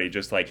everybody,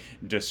 just like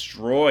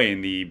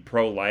destroying the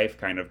pro-life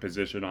kind of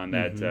position on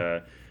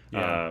that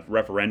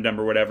referendum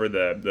or whatever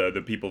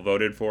the people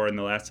voted for in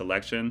the last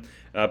election.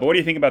 But what do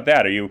you think about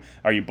that?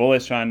 Are you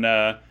bullish on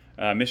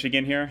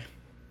Michigan here?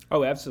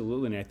 Oh,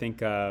 absolutely. And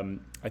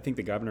I think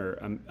the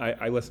governor,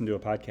 I listened to a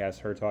podcast,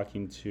 her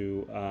talking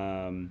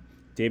to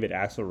David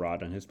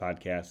Axelrod on his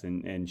podcast,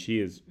 and she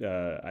is,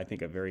 I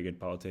think, a very good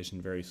politician,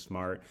 very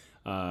smart.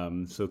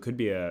 So could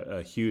be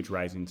a huge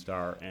rising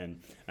star.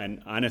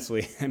 And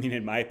honestly, I mean,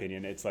 in my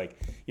opinion, it's like,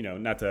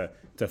 not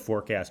to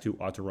forecast who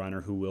ought to run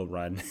or who will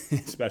run,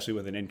 especially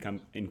with an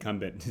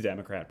incumbent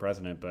Democrat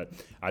president, but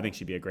I think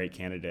she'd be a great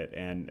candidate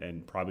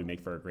and probably make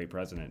for a great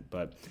president.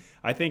 But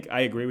I think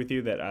I agree with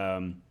you that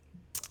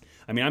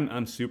I mean,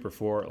 I'm super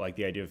for like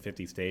the idea of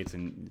 50 states,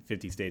 and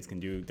 50 states can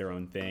do their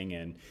own thing.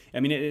 And I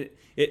mean,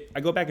 I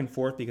go back and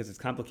forth because it's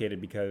complicated,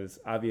 because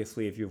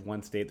obviously if you have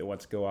one state that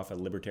wants to go off a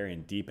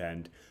libertarian deep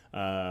end,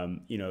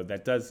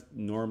 that does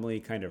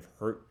normally kind of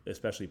hurt,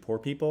 especially poor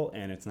people.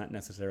 And it's not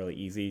necessarily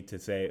easy to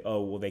say,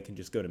 oh, well, they can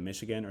just go to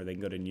Michigan or they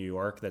can go to New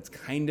York. That's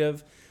kind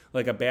of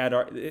like a bad,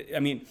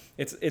 I mean,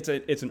 it's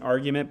an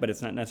argument, but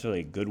it's not necessarily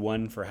a good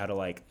one for how to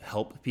like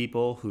help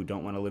people who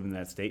don't want to live in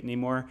that state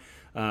anymore.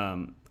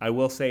 I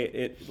will say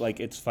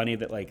it's funny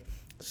that like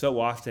so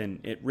often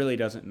it really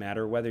doesn't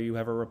matter whether you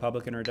have a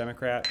Republican or a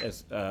Democrat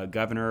as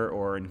governor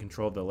or in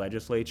control of the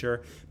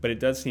legislature, but it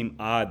does seem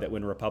odd that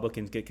when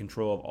Republicans get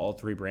control of all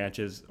three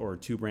branches or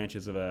two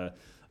branches of a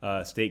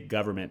state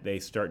government, they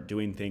start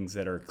doing things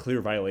that are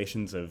clear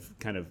violations of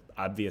kind of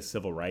obvious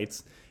civil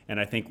rights. And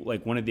I think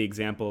like one of the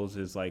examples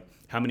is like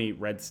how many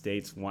red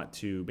states want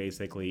to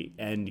basically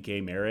end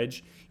gay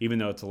marriage, even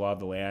though it's a law of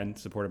the land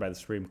supported by the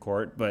Supreme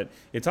Court. But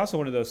it's also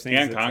one of those things.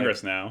 And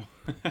Congress now.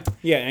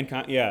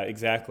 Yeah,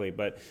 exactly.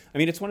 But I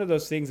mean, it's one of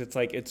those things. It's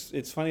like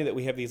it's funny that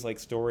we have these like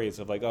stories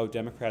of like, oh,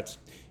 Democrats,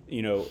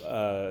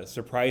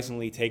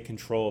 surprisingly take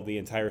control of the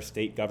entire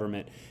state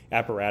government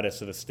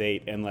apparatus of a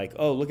state, and like,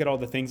 oh, look at all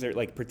the things that are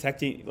like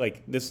protecting,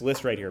 like this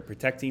list right here,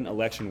 protecting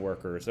election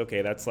workers.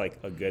 Okay, that's like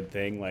a good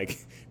thing. Like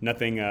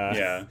nothing,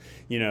 Yeah.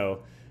 you know,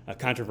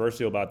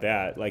 controversial about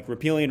that. Like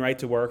repealing right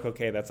to work,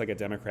 okay, that's like a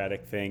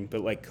democratic thing.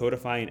 But like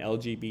codifying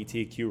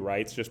LGBTQ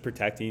rights, just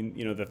protecting,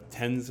 the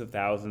tens of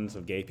thousands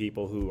of gay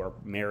people who are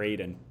married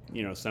and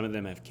some of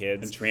them have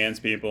kids. And trans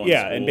people in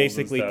Yeah, schools and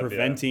basically stuff,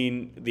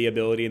 preventing the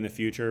ability in the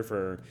future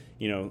for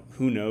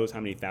who knows how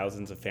many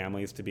thousands of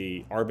families to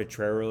be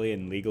arbitrarily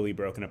and legally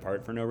broken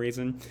apart for no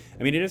reason.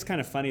 I mean, it is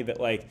kind of funny that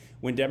like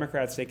when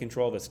Democrats take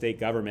control of the state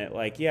government,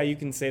 like yeah, you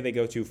can say they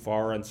go too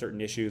far on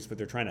certain issues, but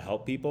they're trying to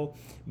help people.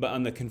 But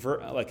on the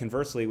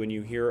conversely, when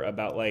you hear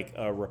about like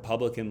a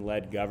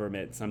Republican-led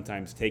government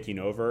sometimes taking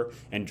over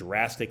and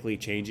drastically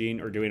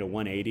changing or doing a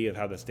 180 of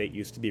how the state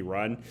used to be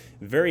run,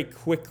 very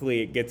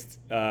quickly it gets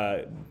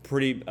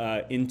pretty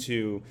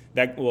into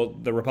that. Well,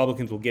 the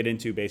Republicans will get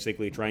into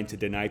basically trying to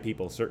deny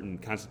people certain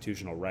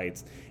constitutional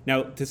rights.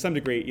 Now, to some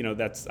degree,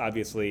 that's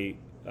obviously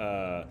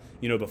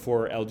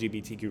before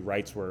LGBTQ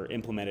rights were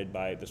implemented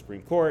by the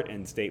Supreme Court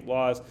and state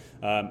laws,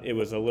 it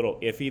was a little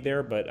iffy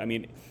there. But I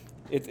mean,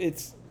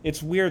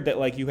 it's weird that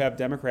like you have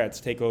Democrats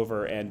take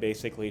over and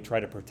basically try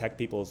to protect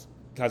people's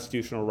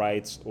constitutional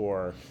rights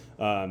or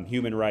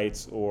human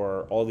rights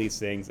or all these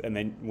things, and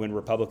then when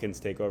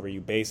Republicans take over,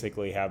 you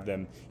basically have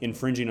them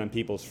infringing on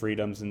people's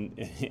freedoms in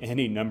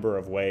any number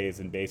of ways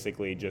and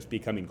basically just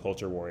becoming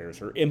culture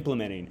warriors or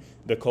implementing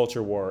the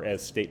culture war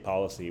as state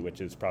policy,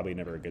 which is probably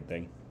never a good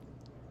thing.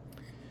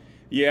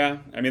 Yeah,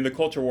 I mean the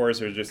culture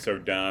wars are just so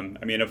dumb.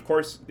 I mean, of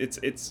course,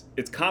 it's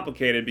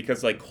complicated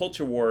because like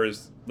culture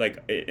wars, like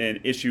and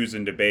issues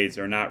and debates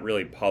are not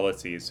really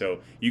policies.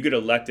 So you get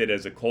elected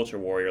as a culture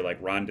warrior like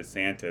Ron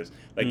DeSantis,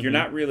 like you're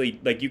not really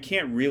like you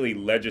can't really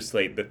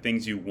legislate the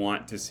things you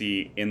want to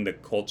see in the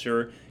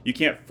culture. You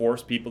can't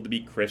force people to be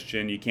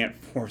Christian. You can't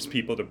force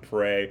people to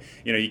pray.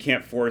 You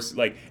can't force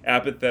like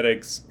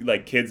apathetic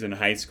like kids in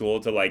high school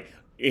to like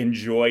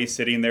enjoy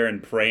sitting there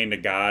and praying to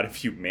God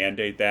if you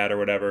mandate that or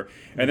whatever.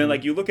 And then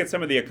like you look at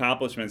some of the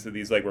accomplishments of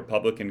these like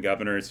Republican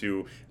governors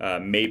who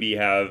maybe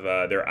have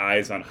their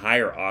eyes on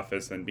higher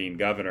office than being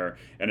governor,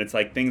 and it's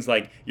like things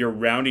like you're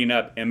rounding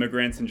up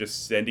immigrants and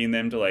just sending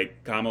them to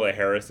like Kamala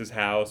Harris's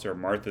house or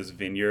Martha's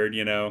Vineyard,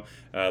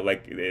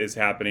 like is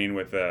happening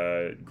with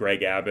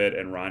Greg Abbott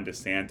and Ron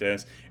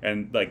DeSantis,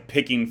 and like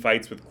picking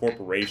fights with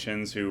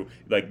corporations who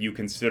like you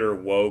consider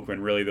woke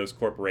when really those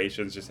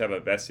corporations just have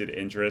a vested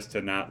interest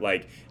to not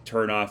like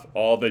turn off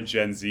all the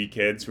Gen Z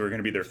kids who are going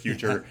to be their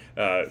future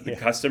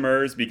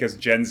customers, because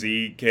Gen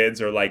Z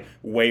kids are like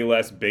way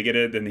less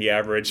bigoted than the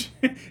average,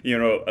 like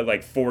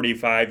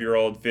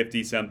 45-year-old,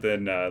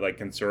 50-something like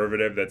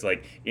conservative that's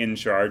like in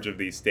charge of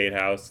these state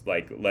house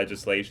like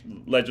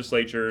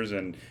legislatures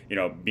and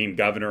being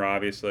governor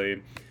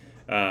obviously.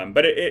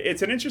 But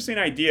it's an interesting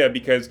idea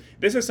because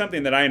this is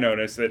something that I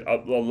noticed that a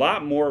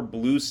lot more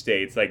blue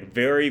states, like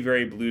very,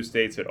 very blue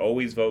states that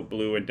always vote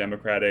blue in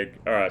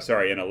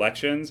in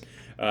elections,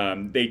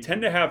 they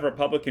tend to have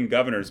Republican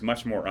governors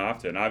much more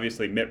often.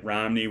 Obviously, Mitt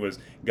Romney was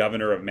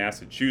governor of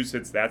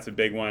Massachusetts. That's a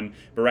big one.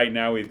 But right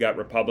now, we've got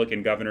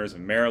Republican governors of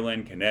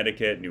Maryland,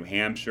 Connecticut, New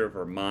Hampshire,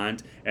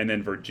 Vermont, and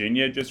then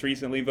Virginia just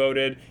recently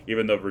voted,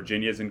 even though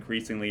Virginia is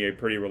increasingly a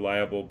pretty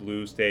reliable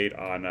blue state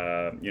on,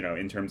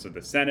 in terms of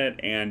the Senate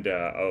and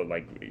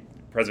like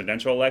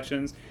presidential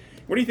elections.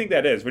 What do you think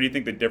that is? What do you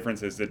think the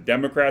difference is? The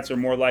Democrats are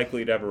more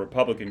likely to have a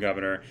Republican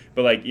governor,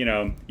 but like, you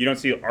don't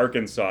see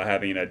Arkansas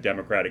having a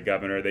Democratic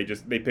governor.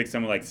 They pick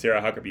someone like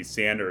Sarah Huckabee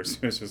Sanders,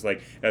 who's just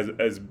like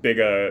as big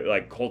a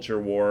like culture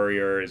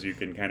warrior as you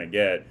can kind of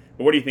get.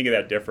 But what do you think of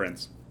that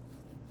difference?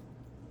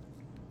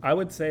 I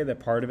would say that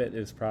part of it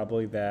is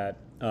probably that,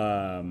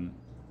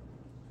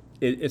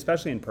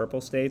 especially in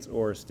purple states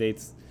or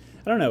states,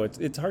 I don't know,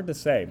 it's hard to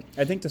say.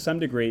 I think to some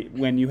degree,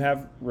 when you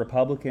have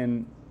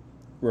Republicans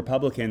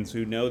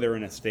who know they're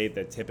in a state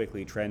that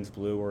typically trends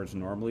blue or is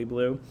normally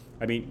blue,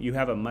 I mean, you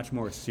have a much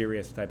more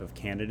serious type of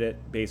candidate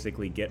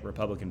basically get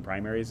Republican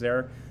primaries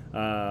there.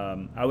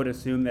 I would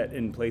assume that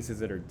in places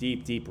that are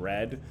deep, deep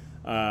red,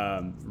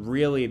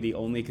 really the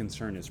only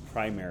concern is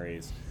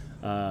primaries.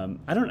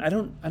 I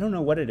don't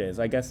know what it is.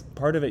 I guess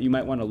part of it you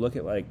might want to look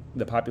at like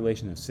the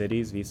population of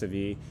cities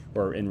vis-a-vis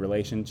or in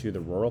relation to the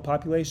rural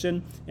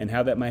population and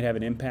how that might have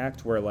an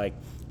impact. Where like,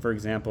 for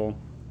example,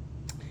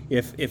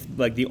 if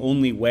like the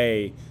only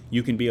way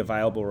you can be a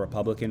viable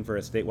Republican for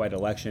a statewide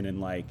election in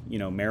like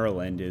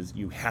Maryland is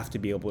you have to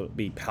be able to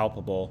be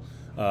palpable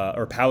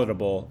or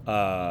palatable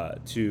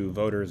to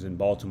voters in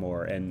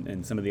Baltimore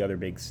and some of the other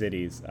big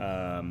cities.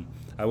 I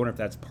wonder if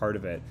that's part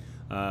of it.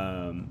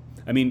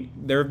 I mean,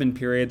 there have been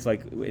periods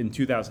like in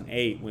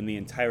 2008 when the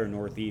entire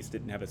Northeast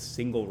didn't have a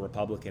single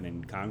Republican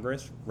in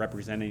Congress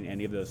representing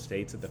any of those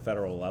states at the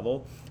federal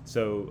level.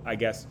 So I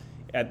guess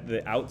at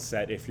the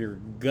outset, if you're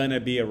gonna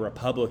be a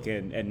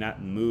Republican and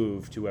not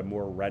move to a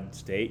more red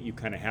state, you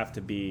kind of have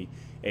to be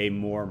a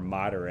more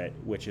moderate,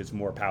 which is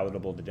more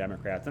palatable to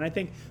Democrats. And I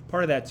think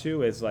part of that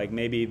too is like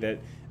maybe that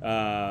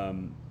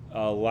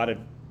a lot of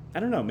I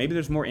don't know. Maybe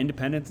there's more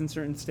independence in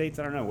certain states.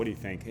 I don't know. What do you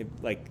think?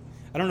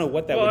 I don't know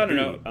what that Well, would I be.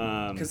 don't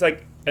know, because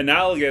like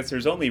analogous,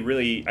 there's only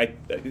really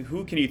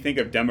who can you think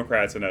of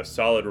Democrats in a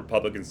solid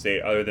Republican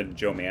state other than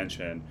Joe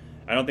Manchin?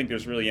 I don't think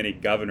there's really any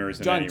governors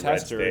in John any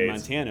Tester red in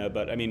states. Montana,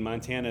 but I mean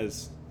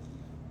Montana's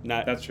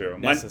not That's true.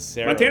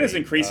 necessarily. Montana's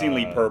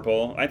increasingly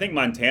purple. I think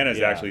Montana is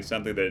yeah. actually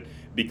something that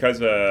because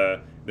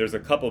there's a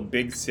couple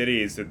big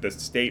cities that the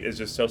state is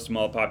just so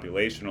small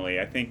populationally.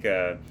 I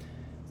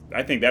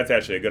think that's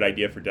actually a good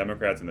idea for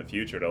Democrats in the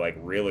future to like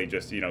really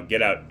just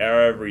get out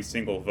every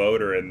single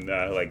voter and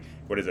like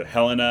what is it,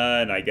 Helena,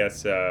 and I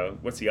guess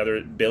what's the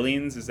other,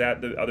 Billings, is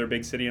that the other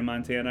big city in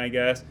Montana, I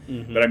guess.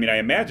 Mm-hmm. But I mean I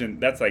imagine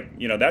that's like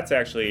that's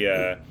actually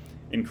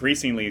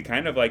increasingly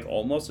kind of like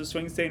almost a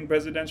swing state in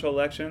presidential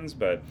elections,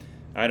 but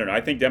I don't know.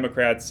 I think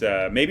Democrats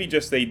maybe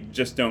they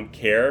just don't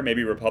care.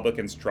 Maybe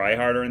Republicans try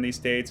harder in these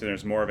states, and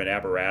there's more of an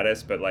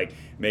apparatus. But like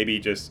maybe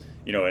just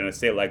in a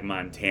state like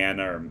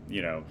Montana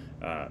or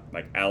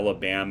like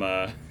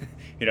Alabama,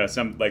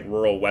 some like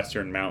rural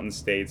western mountain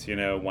states,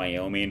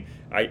 Wyoming.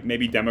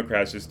 Maybe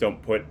Democrats just don't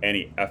put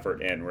any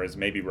effort in, whereas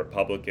maybe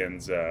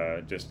Republicans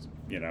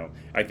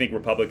I think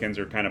Republicans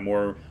are kind of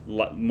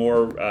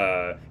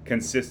more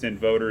consistent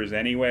voters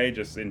anyway,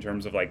 just in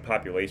terms of like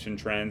population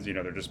trends.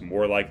 They're just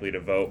more likely to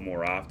vote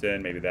more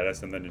often. Maybe that has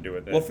something to do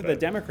with it. Well, for the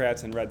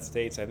Democrats in red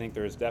states, I think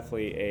there's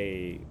definitely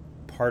a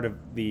part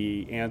of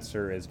the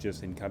answer is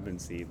just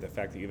incumbency. The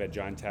fact that you've had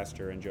John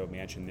Tester and Joe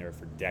Manchin there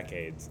for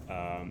decades,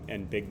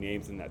 and big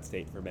names in that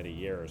state for many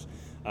years.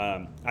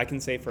 I can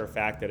say for a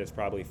fact that it's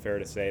probably fair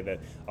to say that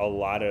a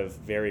lot of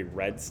very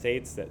red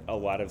states, that a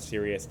lot of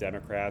serious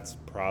Democrats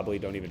probably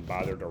don't even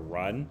bother to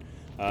run.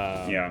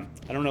 Yeah.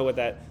 I don't know what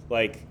that,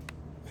 like,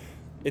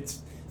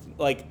 it's,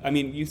 like, I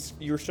mean,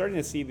 you're starting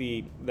to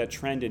see the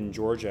trend in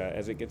Georgia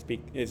as it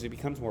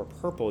becomes more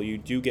purple. You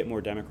do get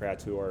more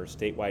Democrats who are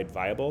statewide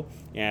viable,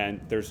 and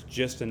there's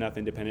just enough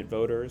independent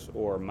voters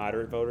or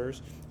moderate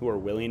voters who are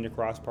willing to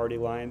cross party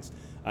lines.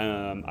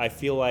 I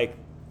feel like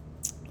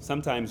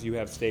sometimes you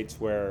have states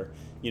where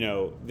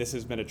this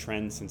has been a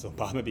trend since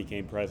Obama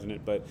became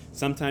president, but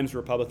sometimes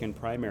Republican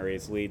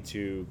primaries lead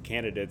to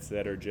candidates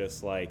that are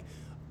just like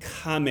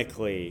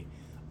comically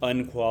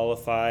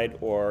unqualified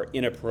or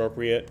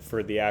inappropriate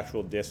for the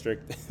actual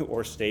district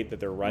or state that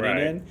they're running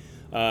in.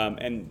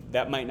 And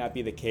that might not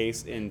be the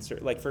case in,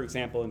 like, for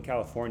example, in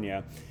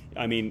California.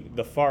 I mean,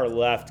 the far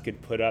left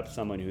could put up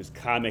someone who's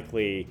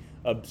comically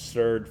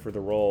absurd for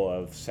the role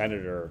of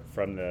senator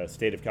from the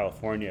state of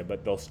California,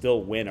 but they'll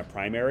still win a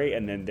primary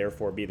and then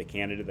therefore be the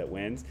candidate that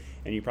wins.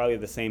 And you probably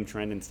have the same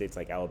trend in states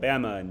like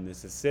Alabama and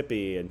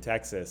Mississippi and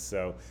Texas.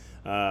 So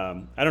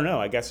I don't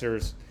know. I guess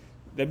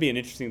that'd be an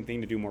interesting thing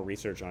to do more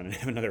research on and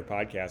have another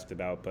podcast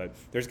about. But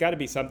there's got to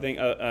be something,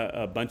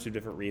 a bunch of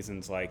different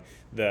reasons, like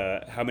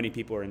how many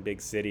people are in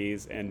big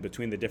cities and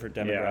between the different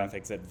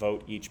demographics that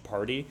vote each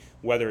party,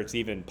 whether it's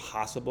even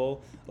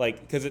possible.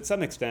 Like, because at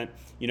some extent,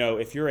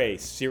 if you're a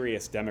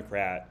serious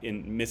Democrat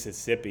in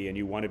Mississippi and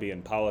you want to be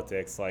in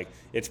politics, like,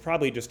 it's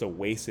probably just a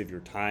waste of your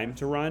time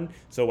to run.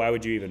 So why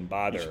would you even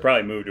bother? You should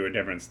probably move to a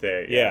different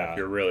state. Yeah. If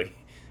you're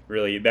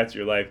really, that's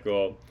your life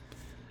goal.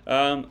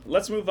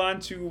 Let's move on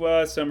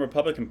to some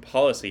Republican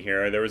policy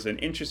here. There was an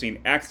interesting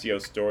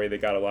Axios story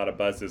that got a lot of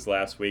buzz this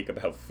last week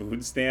about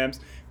food stamps,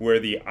 where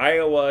the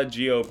Iowa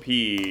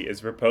GOP is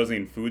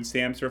proposing food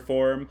stamps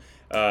reform.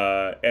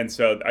 And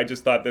so I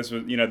just thought this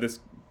was,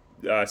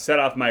 set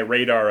off my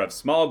radar of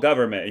small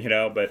government,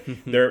 but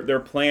their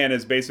plan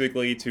is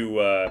basically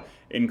to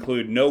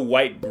include no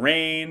white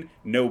grain,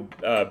 no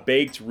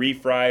baked,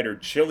 refried, or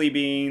chili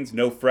beans,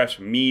 no fresh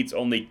meats,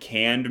 only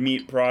canned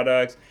meat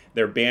products.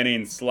 They're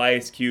banning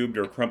sliced, cubed,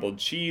 or crumpled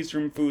cheese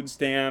from food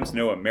stamps,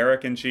 no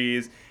American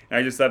cheese. And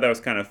I just thought that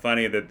was kind of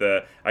funny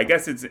that I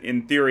guess it's,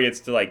 in theory, it's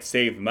to like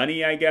save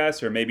money, I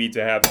guess, or maybe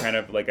to have kind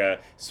of like a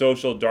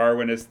social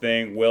Darwinist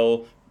thing.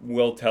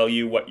 We'll tell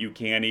you what you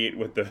can eat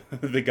with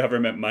the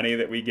government money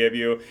that we give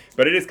you.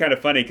 But it is kind of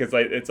funny because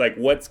it's like,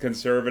 what's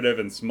conservative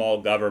and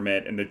small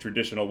government in the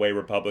traditional way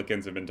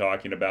Republicans have been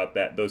talking about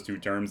those two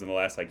terms in the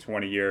last like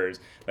 20 years.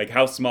 Like,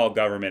 how small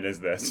government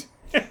is this?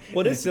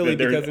 Well, it is silly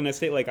because in a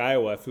state like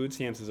Iowa, food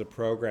stamps is a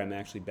program that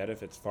actually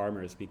benefits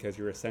farmers because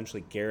you're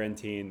essentially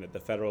guaranteeing that the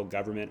federal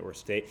government or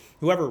state,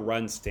 whoever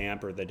runs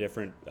STAMP or the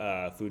different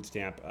food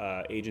stamp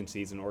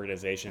agencies and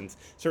organizations,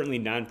 certainly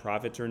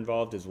nonprofits are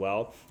involved as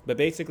well. But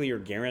basically, you're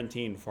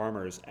guaranteeing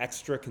farmers,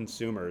 extra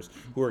consumers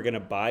who are going to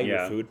buy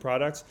your food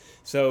products.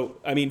 So,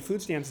 I mean,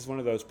 food stamps is one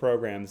of those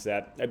programs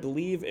that I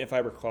believe, if I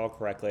recall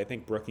correctly, I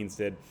think Brookings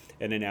did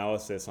an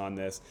analysis on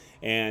this.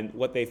 And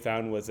what they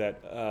found was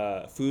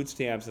that food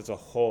stamps as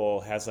a whole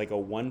has like a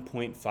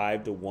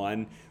 1.5 to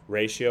 1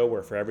 ratio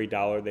where for every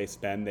dollar they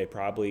spend, they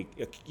probably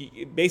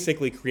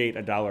basically create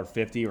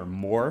 $1.50 or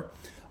more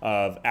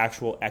of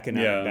actual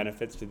economic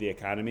benefits to the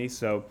economy.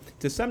 So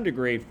to some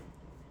degree,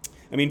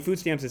 I mean, food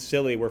stamps is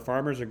silly where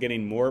farmers are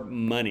getting more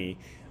money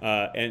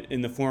and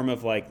in the form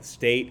of like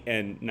state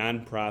and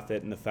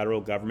nonprofit and the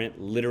federal government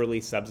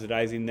literally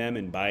subsidizing them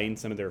and buying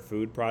some of their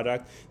food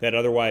product that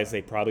otherwise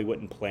they probably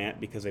wouldn't plant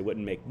because they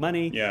wouldn't make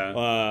money.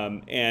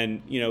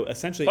 And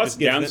essentially Plus it just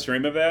gives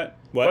downstream of that.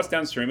 What? Plus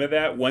downstream of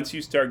that, once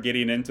you start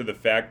getting into the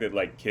fact that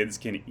like kids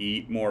can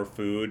eat more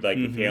food, like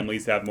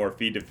families have more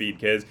feed to feed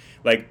kids,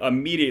 like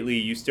immediately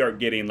you start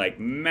getting like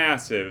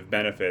massive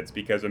benefits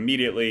because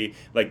immediately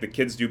like the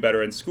kids do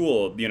better in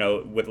school.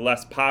 With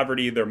less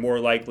poverty, they're more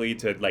likely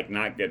to like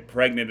not get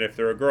pregnant if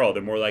they're a girl.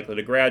 They're more likely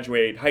to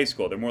graduate high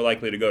school. They're more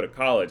likely to go to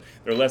college.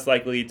 They're less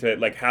likely to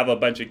like have a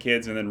bunch of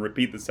kids and then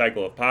repeat the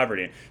cycle of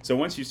poverty. So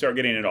once you start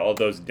getting into all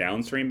those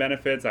downstream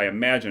benefits, I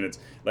imagine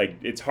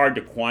it's hard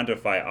to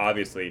quantify,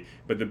 obviously,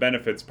 but the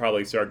benefits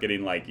probably start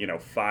getting like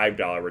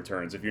 $5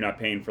 returns if you're not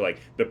paying for like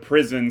the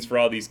prisons for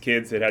all these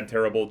kids that had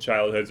terrible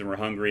childhoods and were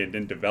hungry and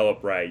didn't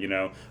develop right.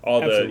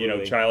 All Absolutely.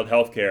 the child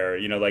health care.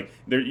 Like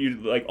you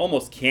like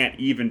almost can't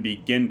even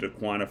begin to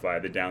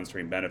quantify the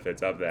downstream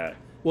benefits of that.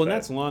 Well, and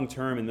that's long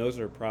term, and those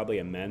are probably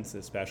immense,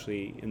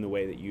 especially in the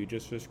way that you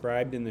just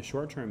described. In the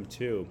short term,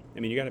 too. I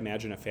mean, you got to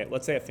imagine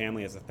let's say a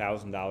family has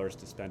 $1,000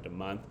 to spend a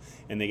month,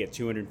 and they get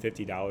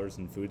 $250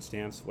 in food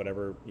stamps,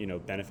 whatever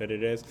benefit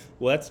it is.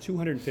 Well, that's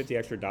 $250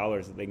 extra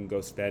dollars that they can go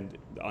spend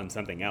on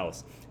something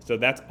else. So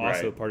that's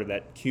also Right. part of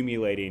that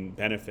accumulating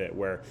benefit.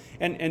 Where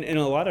and in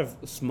a lot of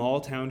small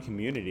town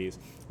communities,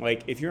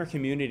 like if you're a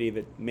community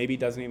that maybe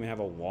doesn't even have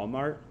a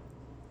Walmart.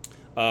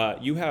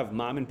 You have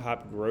mom and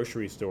pop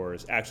grocery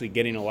stores actually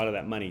getting a lot of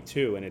that money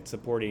too, and it's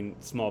supporting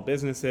small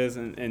businesses,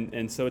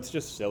 and so it's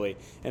just silly.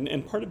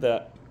 And part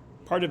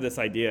of this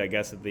idea, I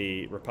guess, that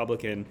the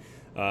Republican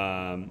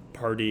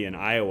party in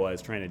Iowa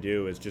is trying to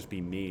do is just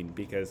be mean,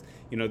 because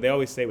they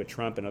always say with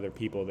Trump and other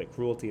people that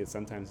cruelty is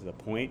sometimes the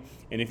point.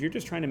 And if you're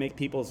just trying to make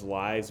people's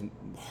lives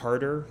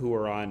harder who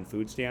are on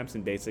food stamps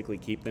and basically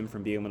keep them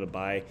from being able to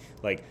buy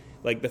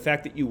like the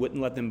fact that you wouldn't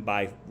let them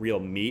buy real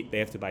meat, they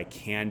have to buy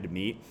canned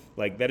meat.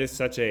 Like that is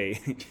such a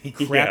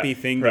crappy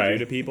thing to do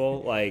to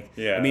people. Like,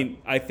 I mean,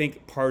 I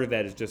think part of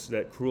that is just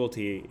that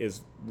cruelty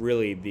is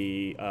really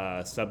the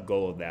sub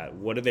goal of that.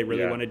 What do they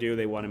really want to do?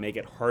 They want to make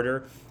it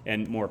harder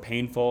and more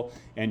painful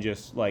and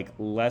just like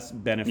less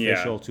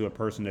beneficial to a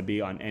person to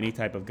be on any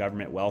type of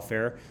government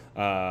welfare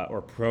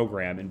or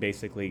program, and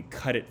basically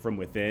cut it from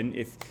within.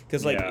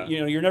 Because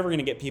you're never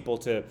going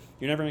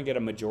to get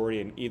a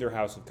majority in either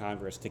house of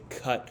Congress to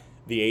cut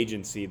the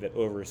agency that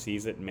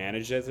oversees it and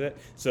manages it.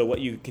 So what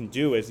you can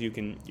do is you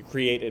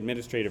create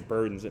administrative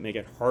burdens that make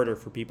it harder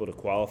for people to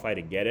qualify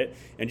to get it,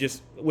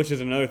 which is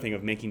another thing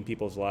of making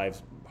people's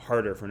lives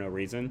harder for no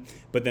reason,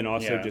 but then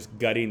also just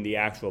gutting the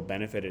actual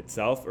benefit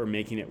itself or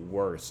making it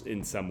worse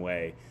in some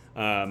way.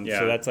 So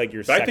that's like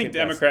your second. I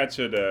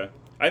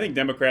think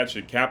Democrats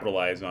should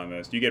capitalize on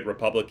this. You get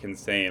Republicans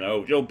saying,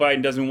 "Oh, Joe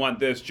Biden doesn't want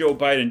this. Joe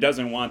Biden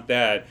doesn't want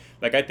that."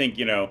 Like I think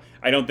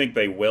I don't think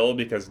they will,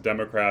 because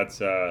Democrats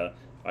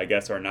I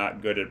guess are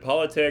not good at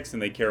politics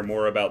and they care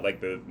more about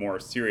like the more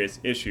serious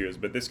issues.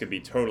 But this could be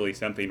totally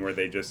something where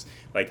they just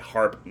like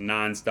harp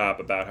nonstop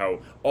about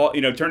how all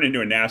turn into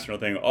a national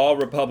thing. All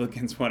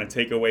Republicans want to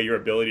take away your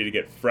ability to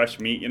get fresh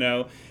meat,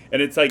 and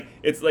it's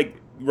like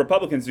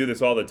Republicans do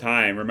this all the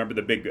time. Remember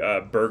the big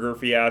burger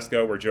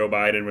fiasco where Joe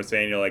Biden was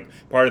saying, like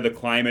part of the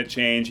climate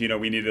change,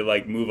 we need to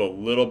like move a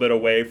little bit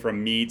away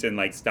from meat and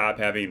like stop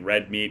having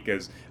red meat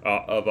because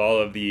of all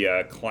of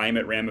the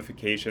climate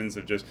ramifications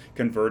of just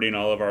converting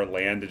all of our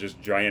land to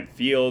just giant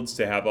fields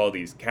to have all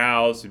these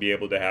cows to be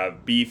able to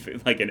have beef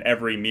like in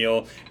every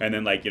meal, and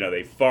then like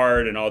they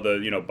fart and all the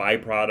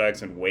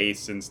byproducts and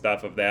waste and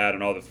stuff of that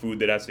and all the food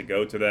that has to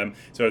go to them.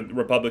 So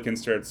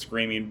Republicans start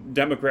screaming,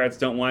 Democrats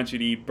don't want you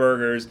to eat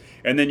burgers.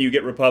 And then you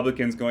get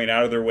Republicans going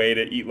out of their way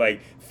to eat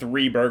like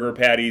 3 burger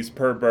patties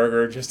per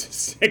burger just to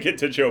stick it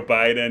to Joe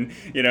Biden.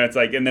 It's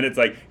like, and then it's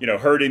like,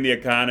 hurting the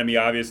economy,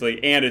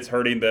 obviously, and it's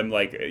hurting them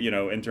like,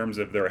 in terms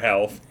of their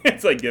health.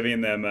 It's like giving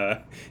them,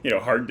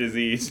 heart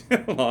disease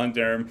long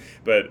term.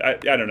 But I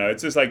don't know.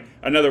 It's just like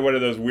another one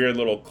of those weird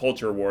little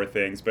culture war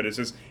things. But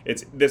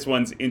this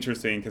one's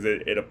interesting because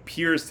it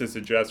appears to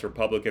suggest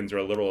Republicans are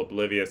a little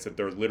oblivious that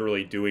they're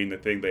literally doing the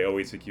thing they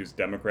always accuse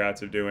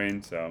Democrats of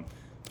doing. So.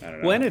 I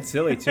don't know. Well, and it's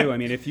silly too. I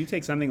mean, if you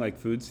take something like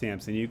food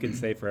stamps, and you can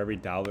say for every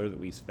dollar that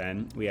we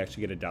spend, we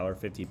actually get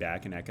 $1.50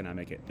 back in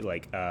economic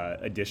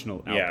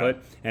additional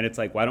output. And it's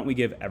like, why don't we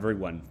give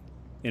everyone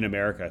in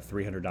America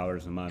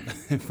 $300 a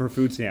month for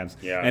food stamps?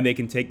 And they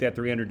can take that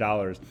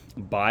 $300,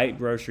 buy at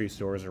grocery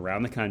stores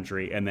around the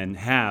country, and then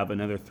have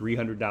another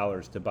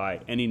 $300 to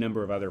buy any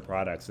number of other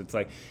products. It's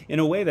like, in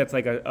a way, that's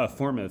like a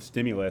form of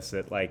stimulus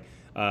that, like,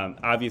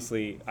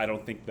 obviously, I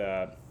don't think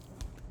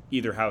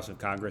either house of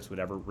Congress would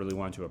ever really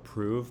want to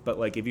approve. But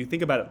like if you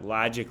think about it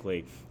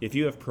logically, if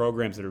you have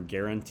programs that are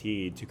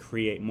guaranteed to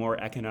create more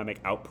economic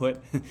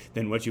output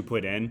than what you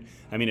put in,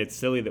 I mean, it's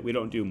silly that we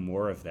don't do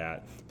more of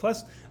that.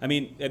 Plus, I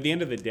mean, at the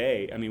end of the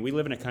day, I mean, we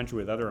live in a country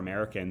with other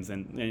Americans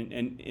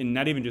and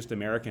not even just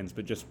Americans,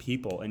 but just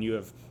people. And you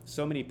have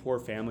so many poor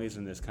families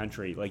in this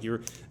country. Like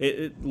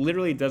it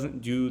literally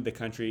doesn't do the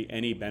country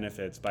any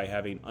benefits by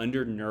having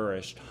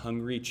undernourished,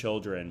 hungry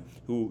children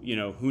who, you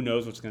know, who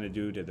knows what's going to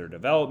do to their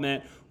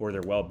development or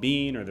their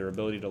well-being or their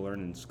ability to learn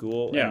in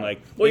school. Yeah. And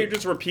like, well, you're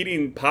just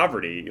repeating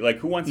poverty. Like,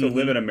 who wants to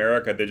live in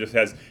America that just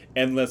has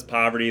endless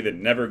poverty that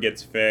never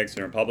gets fixed,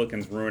 and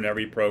Republicans ruin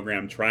every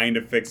program trying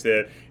to fix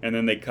it, and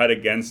then they cut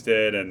against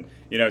it, and,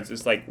 you know, it's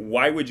just like,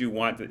 why would you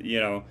want to, you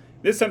know,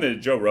 this is something that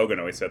Joe Rogan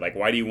always said, like,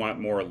 why do you want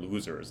more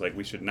losers? Like,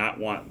 we should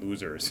not want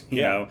losers,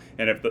 you know?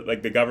 And if,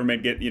 the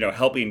government get, you know,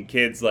 helping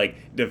kids,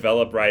 like,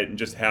 develop right and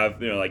just have,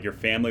 you know, like, your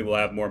family will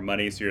have more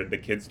money so the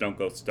kids don't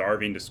go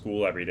starving to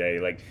school every day.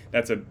 Like,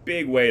 that's a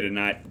big way to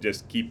not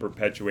just keep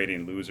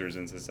perpetuating losers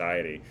in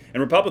society.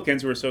 And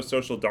Republicans who are so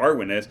social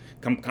Darwinist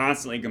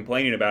constantly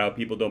complaining about how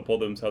people don't pull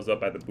themselves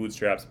up by the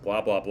bootstraps,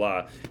 blah, blah,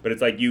 blah. But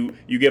it's like you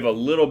give a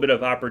little bit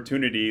of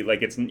opportunity.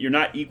 Like, you're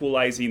not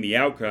equalizing the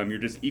outcome, you're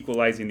just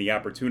equalizing the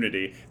opportunity.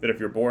 That if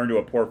you're born to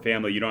a poor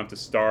family, you don't have to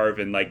starve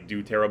and like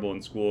do terrible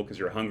in school because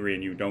you're hungry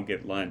and you don't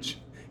get lunch.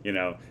 You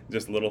know,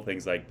 just little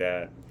things like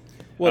that.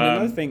 Well,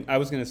 another thing I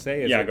was going to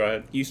say is go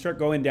ahead. You start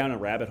going down a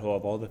rabbit hole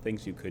of all the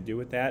things you could do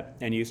with that,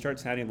 and you start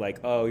sounding like,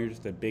 oh, you're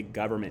just a big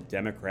government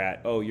Democrat.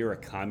 Oh, you're a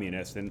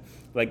communist. And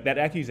like that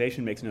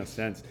accusation makes no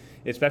sense,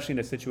 especially in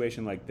a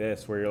situation like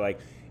this where you're like,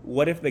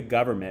 what if the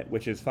government,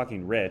 which is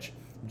fucking rich,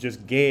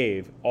 just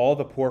gave all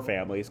the poor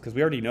families, because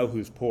we already know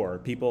who's poor,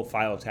 people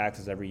file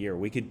taxes every year.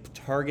 We could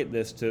target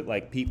this to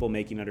like people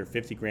making under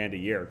 50 grand a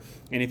year.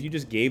 And if you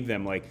just gave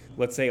them like,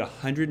 let's say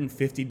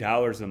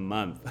 $150 a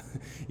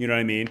month, you know what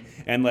I mean?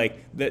 And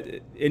like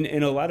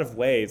in a lot of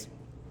ways,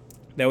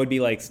 that would be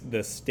like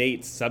the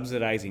state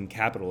subsidizing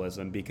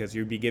capitalism, because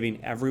you'd be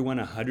giving everyone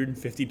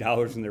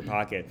 $150 in their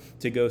pocket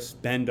to go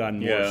spend on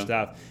more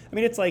stuff. I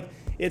mean, it's like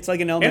an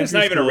elementary And it's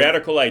not even a school.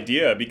 radical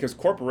idea, because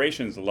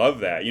corporations love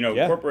that. You know,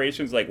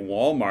 corporations like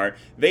Walmart,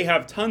 they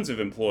have tons of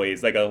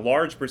employees, like a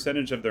large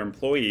percentage of their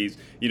employees,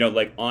 you know,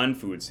 like on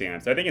food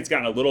stamps. I think it's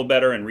gotten a little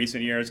better in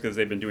recent years because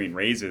they've been doing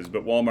raises,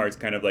 but Walmart's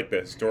kind of like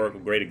the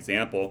historical great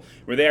example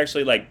where they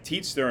actually like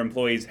teach their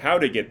employees how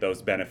to get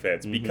those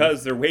benefits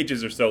because their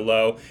wages are so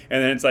low.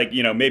 And then it's like,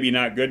 you know, maybe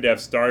not good to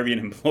have starving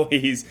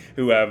employees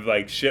who have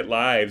like shit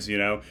lives, you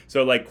know.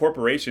 So like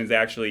corporations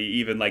actually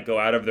even like go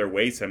out of their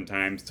way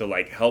sometimes to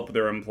like help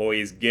their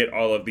employees get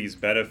all of these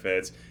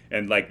benefits.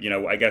 And like, you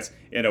know, I guess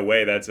in a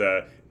way that's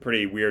a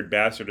pretty weird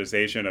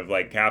bastardization of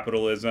like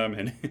capitalism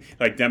and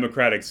like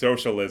democratic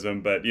socialism.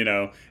 But, you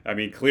know, I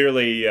mean,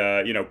 clearly,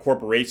 you know,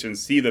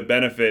 corporations see the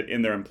benefit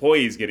in their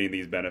employees getting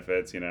these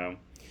benefits, you know.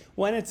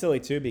 Well, and it's silly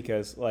too,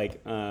 because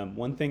like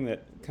one thing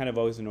that kind of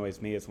always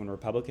annoys me is when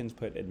Republicans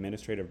put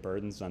administrative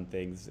burdens on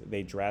things,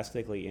 they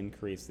drastically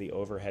increase the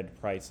overhead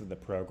price of the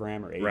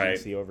program or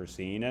agency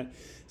overseeing it.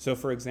 So,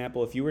 for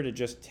example, if you were to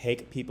just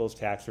take people's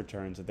tax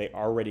returns that they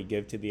already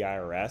give to the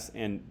IRS,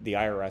 and the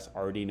IRS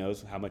already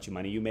knows how much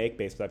money you make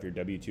based off your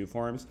W-2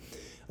 forms,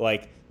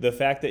 like the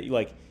fact that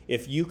like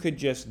if you could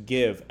just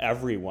give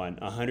everyone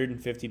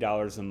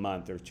 $150 a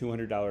month or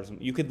 $200 a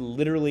month, you could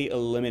literally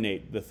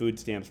eliminate the food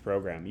stamps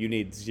program. You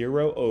need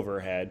zero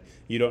overhead.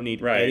 You don't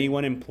need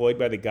anyone employed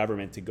by the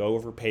government to go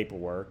over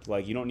paperwork.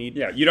 Like you don't need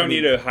you don't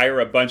need to hire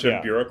a bunch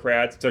of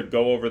bureaucrats to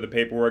go over the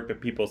paperwork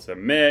that people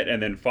submit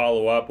and then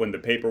follow up when the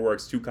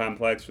paperwork's too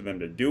complex for them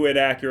to do it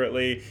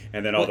accurately,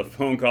 and then all the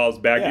phone calls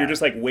back. You're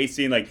just like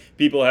wasting like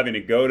people having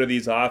to go to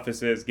these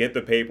offices, get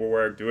the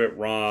paperwork, do it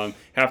wrong,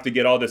 have to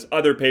get all this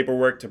other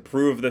paperwork to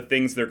prove the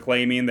things they're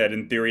claiming that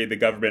in theory the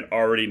government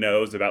already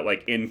knows about,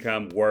 like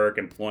income, work,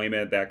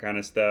 employment, that kind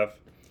of stuff.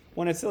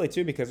 Well, and it's silly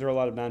too, because there are a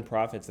lot of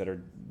nonprofits that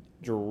are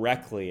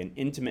directly and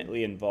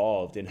intimately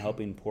involved in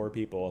helping poor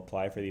people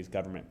apply for these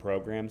government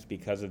programs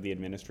because of the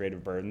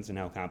administrative burdens and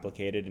how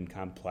complicated and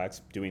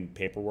complex doing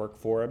paperwork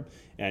for them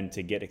and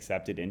to get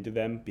accepted into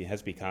them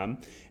has become.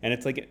 And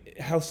it's like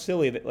how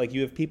silly that like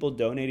you have people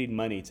donating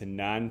money to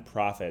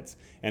nonprofits,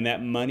 and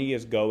that money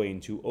is going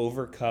to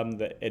overcome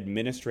the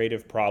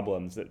administrative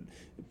problems that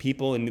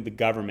people in the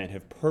government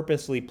have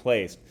purposely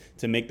placed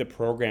to make the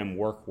program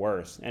work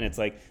worse. And it's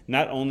like,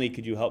 not only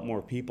could you help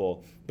more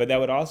people, but that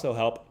would also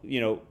help,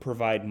 you know,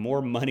 provide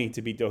more money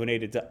to be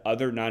donated to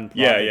other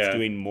nonprofits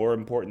doing more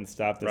important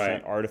stuff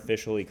that's not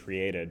artificially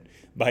created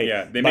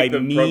by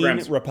mean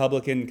programs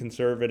Republican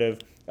conservative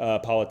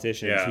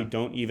politicians who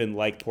don't even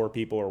like poor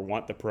people or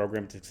want the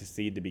program to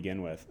succeed to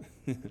begin with.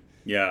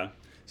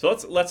 So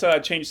let's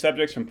change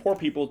subjects from poor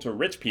people to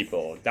rich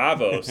people.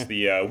 Davos,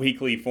 the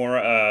weekly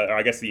forum, or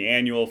I guess the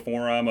annual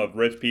forum of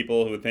rich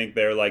people who think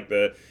they're like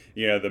the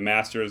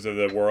masters of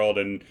the world,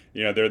 and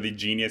you know they're the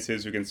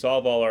geniuses who can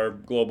solve all our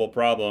global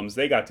problems.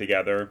 They got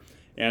together,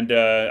 And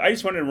I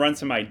just wanted to run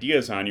some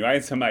ideas on you. I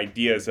had some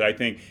ideas that I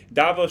think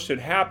Davos should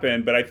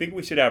happen, but I think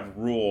we should have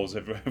rules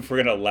if we're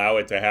going to allow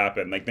it to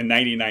happen, like the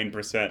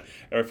 99%,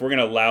 or if we're going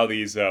to allow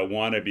these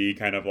wannabe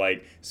kind of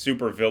like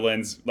super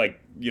villains, like,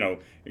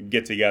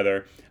 get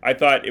together. I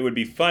thought it would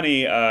be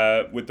funny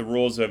with the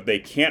rules of they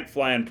can't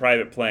fly in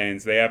private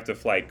planes. They have to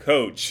fly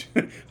coach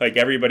like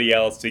everybody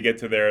else to get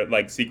to their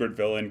like secret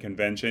villain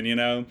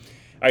convention.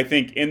 I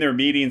think in their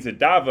meetings at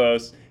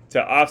Davos,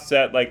 to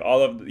offset like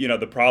all of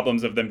the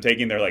problems of them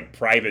taking their like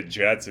private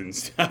jets and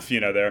stuff,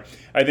 there,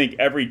 I think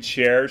every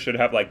chair should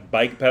have like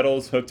bike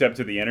pedals hooked up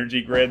to the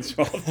energy grid.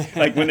 So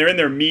like when they're in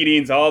their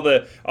meetings, all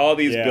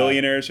these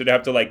billionaires should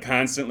have to like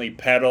constantly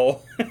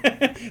pedal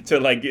to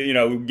like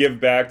give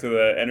back to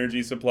the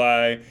energy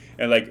supply.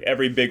 And like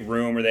every big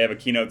room where they have a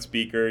keynote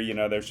speaker,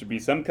 there should be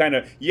some kind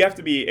of, you have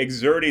to be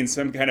exerting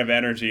some kind of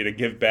energy to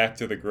give back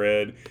to the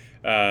grid.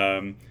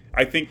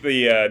 I think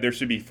there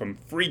should be some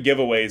free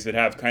giveaways that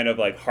have kind of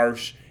like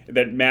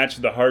that match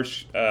the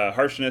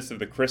harshness of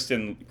the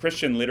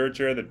Christian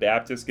literature that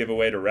Baptists give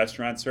away to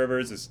restaurant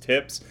servers as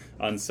tips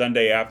on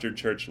Sunday after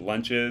church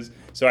lunches.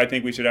 So I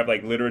think we should have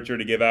like literature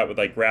to give out with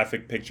like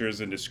graphic pictures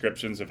and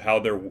descriptions of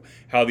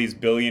how these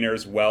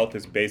billionaires' wealth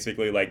is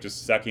basically like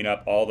just sucking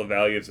up all the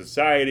value of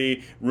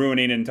society,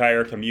 ruining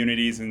entire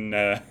communities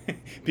and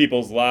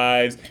people's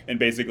lives, and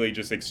basically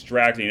just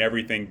extracting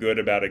everything good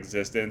about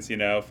existence,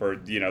 for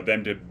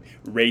them to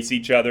race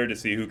each other to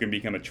see who can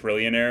become a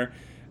trillionaire.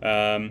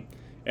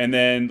 And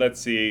then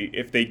let's see,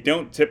 if they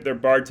don't tip their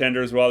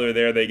bartenders while they're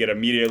there, they get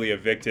immediately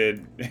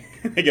evicted.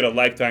 They get a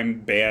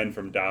lifetime ban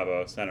from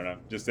Davos. I don't know.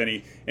 Just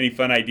any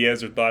fun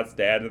ideas or thoughts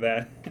to add to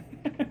that?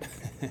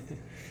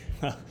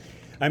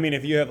 I mean,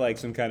 if you have like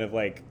some kind of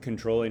like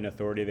controlling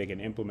authority, they can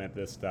implement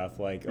this stuff.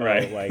 Like,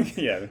 right.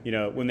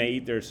 Yeah. When they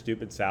eat their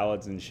stupid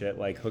salads and shit,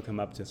 like hook them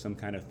up to some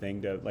kind of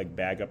thing to like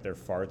bag up their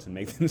farts and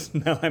make them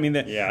smell. I mean,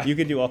 you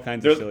could do all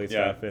kinds of silly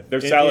stuff.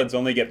 Their salads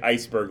only get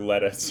iceberg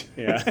lettuce.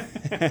 Yeah.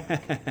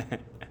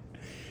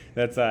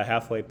 That's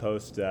halfway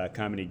post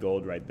comedy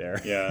gold right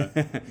there.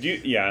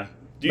 Yeah.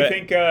 Do you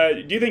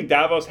think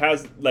Davos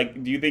has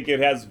do you think it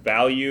has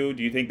value?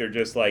 Do you think they're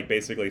just like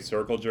basically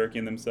circle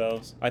jerking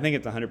themselves? I think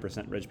it's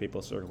 100% rich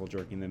people circle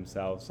jerking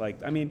themselves. Like,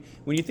 I mean,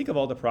 when you think of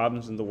all the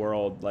problems in the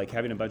world, like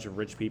having a bunch of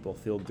rich people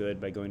feel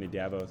good by going to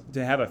Davos,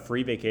 to have a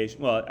free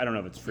vacation, well, I don't know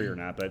if it's free or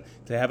not, but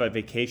to have a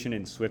vacation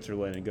in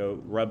Switzerland and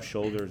go rub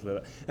shoulders with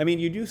it. I mean,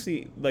 you do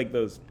see like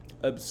those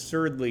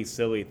absurdly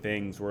silly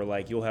things where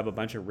like you'll have a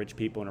bunch of rich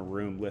people in a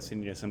room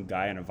listening to some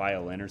guy on a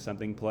violin or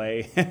something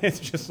play. It's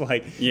just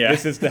like,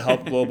 this is to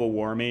help global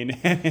warming.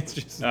 And it's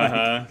just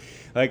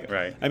like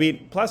right. I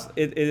mean, plus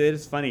it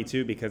is funny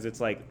too, because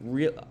it's like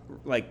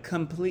like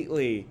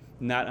completely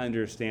not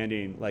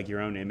understanding like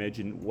your own image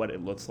and what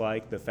it looks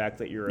like. The fact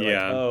that you're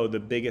like, the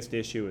biggest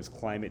issue is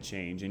climate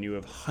change, and you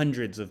have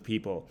hundreds of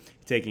people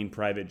taking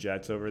private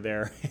jets over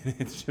there.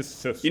 It's just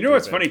so stupid. You know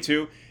what's funny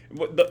too?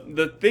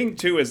 The thing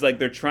too is like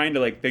they're trying to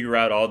like figure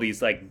out all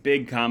these like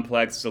big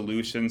complex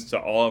solutions to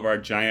all of our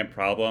giant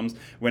problems,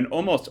 when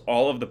almost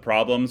all of the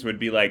problems would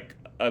be like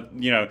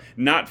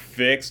not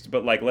fixed,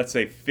 but like let's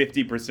say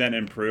 50%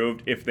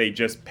 improved if they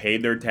just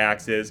paid their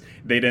taxes.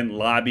 They didn't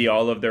lobby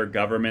all of their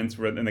governments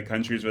in the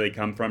countries where they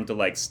come from to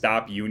like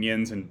stop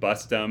unions and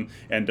bust them,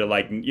 and to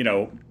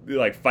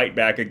like fight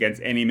back against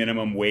any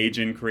minimum wage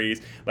increase.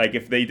 Like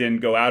if they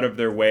didn't go out of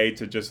their way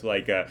to just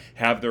like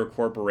have their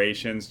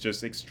corporations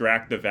just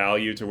extract the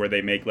value to where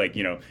they make like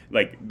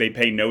they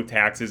pay no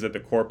taxes at the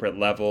corporate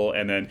level,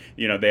 and then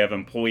they have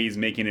employees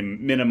making a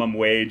minimum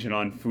wage and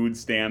on food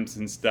stamps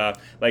and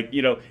stuff. Like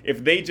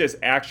if they just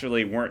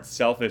actually weren't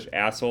selfish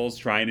assholes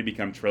trying to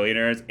become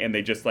trillionaires, and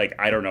they just like,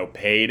 I don't know,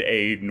 paid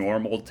a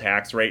normal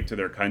tax rate to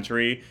their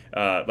country,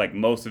 like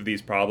most of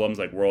these problems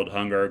like world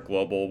hunger,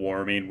 global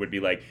warming would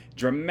be like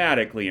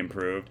dramatically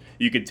improved.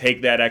 You could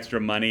take that extra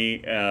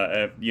money,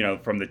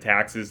 from the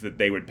taxes that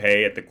they would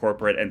pay at the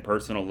corporate and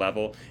personal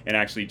level, and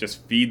actually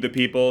just feed the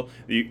people.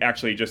 You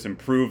actually just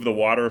improve the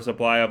water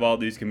supply of all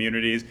these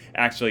communities.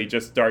 Actually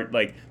just start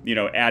like,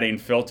 adding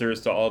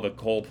filters to all the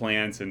coal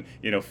plants, and,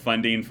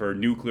 funding for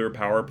nuclear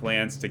power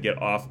plants to get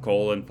off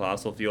coal and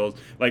fossil fuels.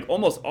 Like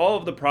almost all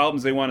of the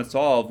problems they want to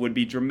solve would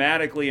be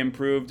dramatically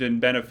improved and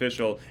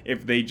beneficial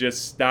if they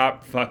just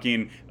stop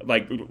fucking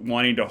like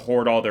wanting to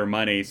hoard all their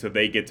money so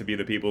they get to be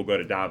the people who go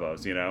to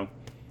Davos, Well,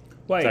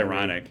 it's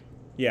ironic.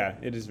 Yeah,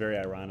 it is very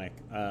ironic.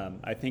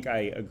 I think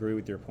I agree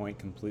with your point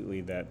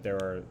completely that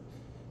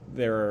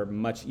there are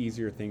much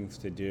easier things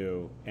to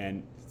do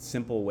and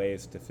simple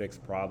ways to fix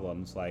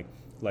problems, like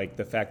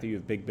the fact that you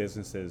have big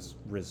businesses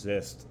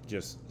resist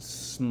just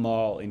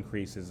small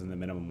increases in the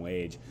minimum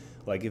wage.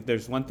 Like if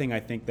there's one thing I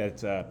think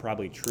that's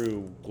probably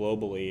true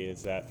globally,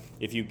 is that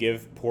if you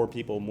give poor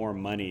people more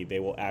money, they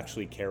will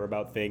actually care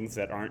about things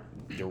that aren't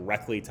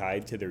directly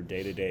tied to their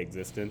day-to-day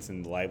existence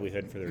and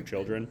livelihood for their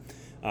children.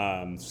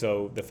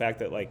 So the fact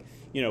that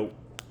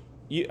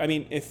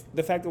if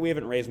the fact that we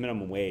haven't raised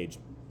minimum wage,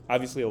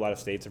 obviously a lot of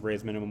states have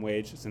raised minimum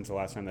wage since the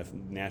last time the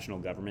national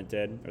government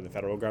did, or the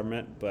federal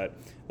government. But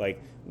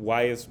like,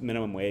 why is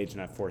minimum wage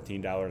not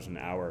 $14 an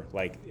hour?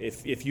 Like,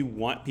 if you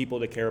want people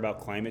to care about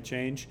climate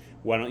change,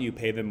 why don't you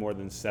pay them more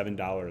than $7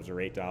 or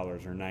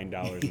 $8 or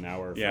 $9 an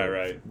hour Yeah, for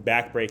right.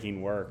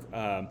 backbreaking work?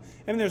 And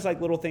there's like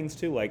little things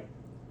too, like,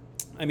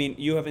 I mean,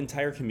 you have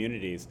entire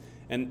communities,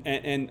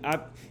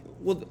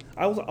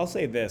 I'll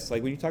say this: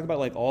 like when you talk about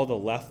like all the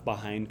left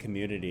behind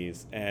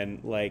communities,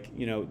 and like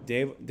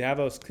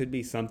Davos could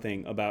be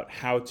something about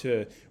how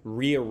to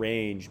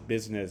rearrange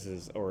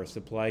businesses or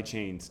supply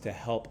chains to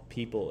help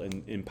people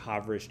in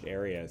impoverished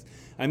areas.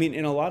 I mean,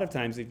 in a lot of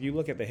times, if you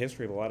look at the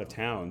history of a lot of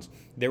towns,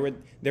 there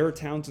were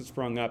towns that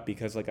sprung up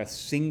because like a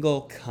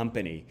single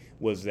company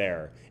was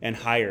there and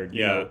hired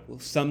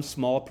some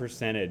small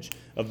percentage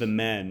of the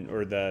men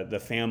or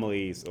the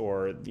families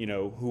or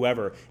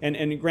whoever.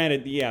 And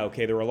granted,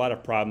 there were a lot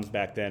of problems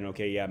back then.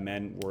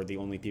 Men were the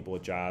only people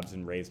with jobs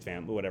and raised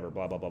family, whatever,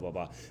 blah blah blah blah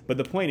blah. But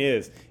the point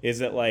is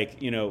that like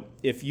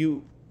if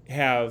you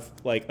have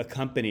like a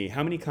company,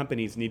 how many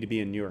companies need to be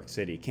in New York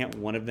City? Can't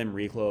one of them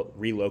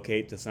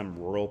relocate to some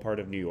rural part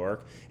of New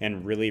York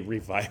and really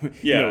revive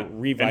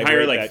and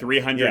hire like that?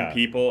 300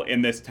 people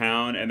in this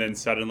town, and then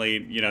suddenly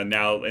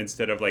now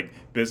instead of like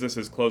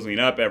businesses closing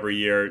up every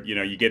year,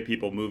 you get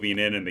people moving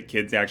in and the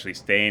kids actually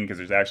staying because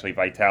there's actually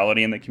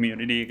vitality in the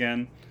community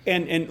again.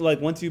 And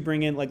like once you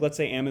bring in, like, let's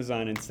say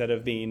Amazon, instead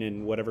of being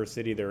in whatever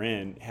city they're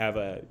in, have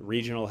a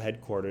regional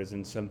headquarters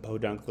in some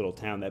podunk little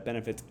town that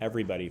benefits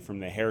everybody, from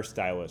the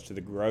hairstylist to the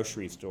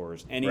grocery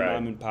stores, any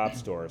mom and pop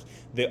stores,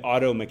 the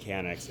auto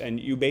mechanics, and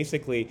you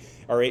basically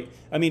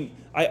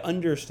I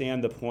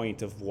understand the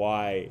point of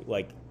why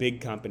like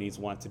big companies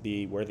want to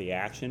be where the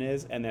action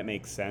is, and that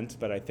makes sense.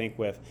 But I think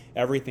with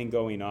everything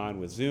going on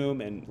with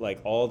Zoom and like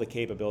all the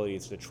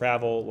capabilities to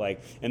travel,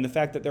 like, and the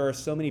fact that there are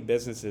so many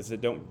businesses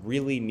that don't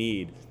really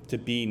need to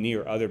be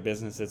near other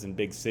businesses in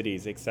big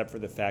cities, except for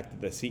the fact that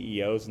the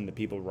CEOs and the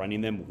people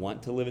running them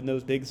want to live in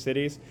those big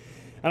cities.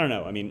 I don't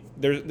know. I mean,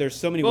 there's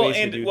so many ways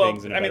to do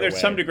things in a better there's way.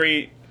 some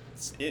degree,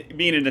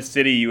 being in a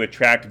city, you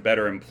attract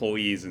better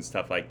employees and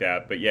stuff like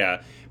that. But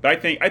I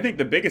think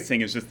the biggest thing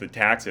is just the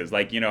taxes.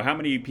 Like, how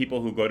many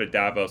people who go to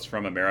Davos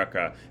from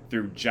America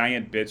threw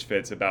giant bitch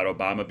fits about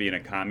Obama being a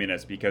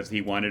communist because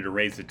he wanted to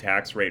raise the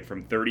tax rate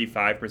from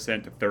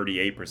 35% to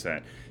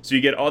 38%. So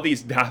you get all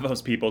these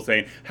Davos people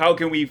saying, how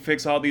can we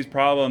fix all these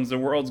problems? The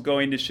world's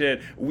going to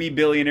shit. We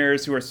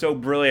billionaires who are so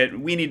brilliant,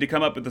 we need to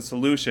come up with a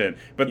solution.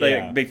 But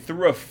they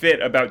threw a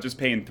fit about just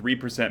paying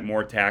 3%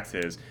 more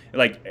taxes.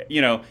 Like,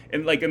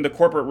 and like in the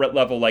corporate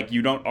level, like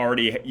you don't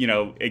already,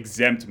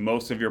 exempt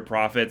most of your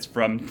profits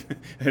from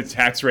the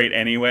tax rate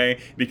anyway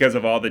because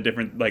of all the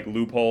different like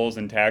loopholes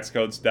and tax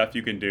code stuff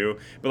you can do.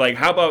 But like,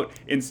 how about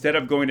instead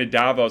of going to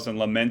Davos and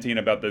lamenting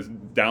about the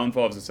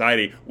downfall of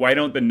society, why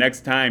don't the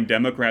next time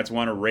Democrats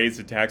want to raise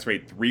the tax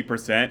rate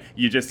 3%,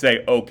 you just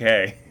say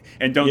okay?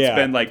 And don't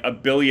spend like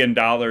 $1 billion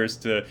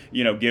to,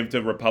 give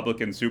to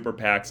Republican super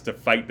PACs to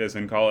fight this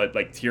and call it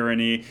like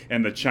tyranny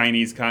and the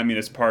Chinese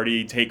Communist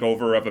Party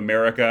takeover of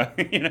America.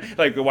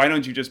 Like, why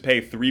don't you just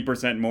pay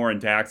 3% more in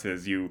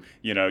taxes? You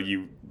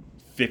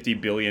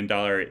 $50 billion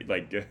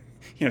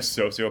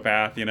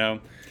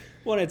sociopath.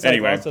 Well, and it's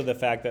anyway. Like also the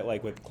fact that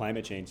like with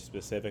climate change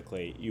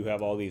specifically, you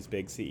have all these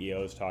big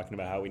CEOs talking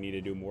about how we need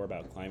to do more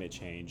about climate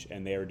change,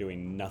 and they are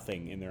doing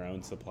nothing in their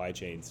own supply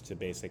chains to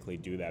basically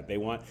do that. They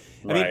want,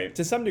 I mean,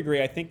 to some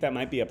degree, I think that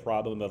might be a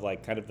problem of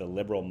like kind of the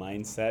liberal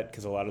mindset,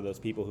 because a lot of those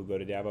people who go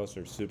to Davos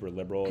are super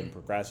liberal and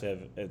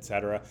progressive,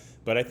 etc.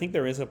 But I think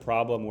there is a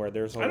problem where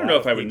there's I don't know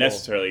if I would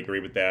necessarily agree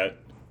with that.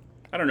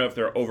 I don't know if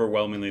they're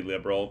overwhelmingly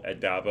liberal at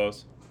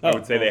Davos. I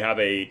would say they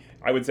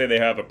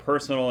have a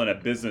personal and a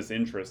business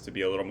interest to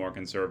be a little more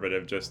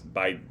conservative, just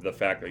by the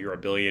fact that you're a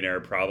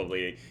billionaire,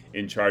 probably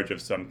in charge of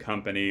some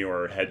company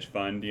or hedge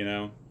fund,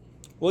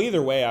 Well,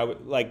 either way,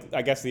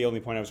 I guess the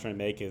only point I was trying to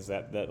make is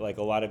that like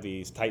a lot of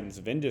these titans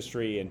of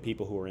industry and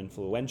people who are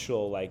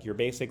influential, like you're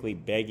basically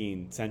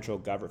begging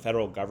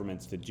federal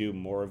governments to do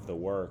more of the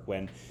work,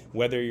 when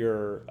whether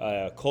you're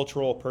a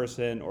cultural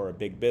person or a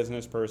big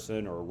business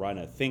person or run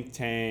a think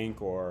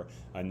tank or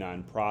a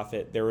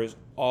nonprofit, there is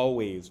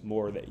always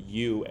more that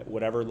you, at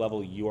whatever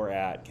level you're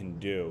at, can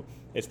do.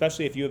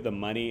 Especially if you have the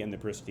money and the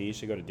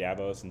prestige to go to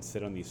Davos and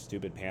sit on these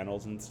stupid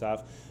panels and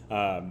stuff.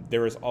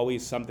 There is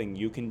always something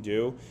you can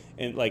do.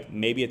 And like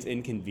maybe it's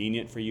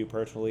inconvenient for you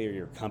personally or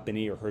your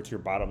company or hurts your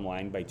bottom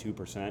line by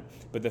 2%.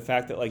 But the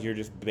fact that like you're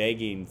just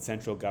begging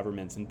central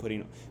governments and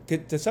putting,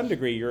 to some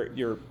degree,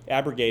 you're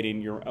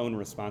abrogating your own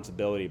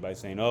responsibility by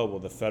saying, oh, well,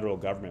 the federal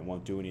government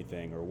won't do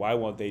anything, or why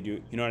won't they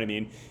do, you know what I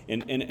mean?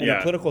 In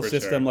a political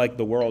system like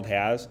the world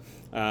has,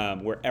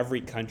 where every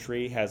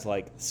country has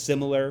like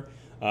similar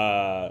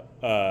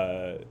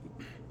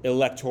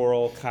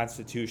electoral,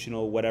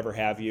 constitutional, whatever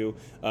have you,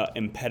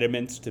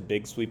 impediments to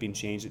big sweeping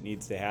change that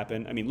needs to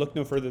happen. I mean, look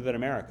no further than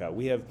America.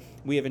 We have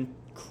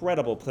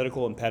incredible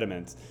political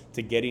impediments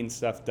to getting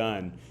stuff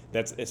done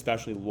that's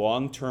especially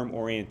long-term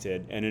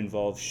oriented and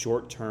involves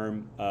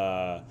short-term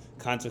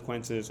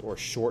consequences or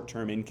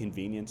short-term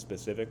inconvenience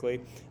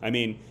specifically. I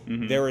mean,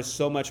 there is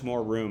so much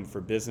more room for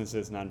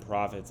businesses,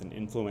 nonprofits, and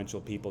influential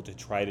people to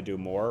try to do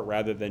more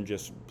rather than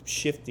just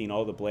shifting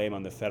all the blame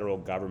on the federal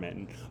government.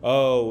 And,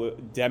 oh,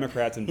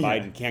 Democrats and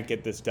Biden can't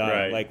get this done.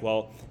 Right. Like,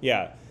 well,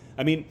 yeah.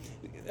 I mean,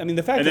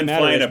 the fact And of the then matter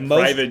flying is a most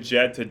private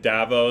jet to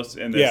Davos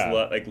in this Yeah.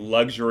 like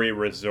luxury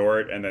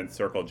resort and then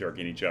circle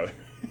jerking each other.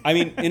 I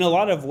mean, in a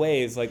lot of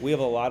ways, like we have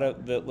a lot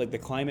of the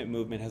climate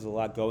movement has a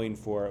lot going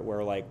for it.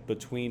 Where like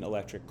between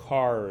electric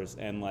cars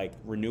and like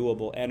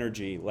renewable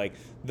energy, like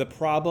the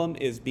problem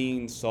is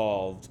being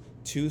solved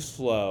too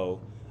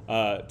slow,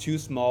 too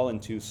small and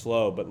too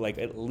slow. But like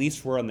at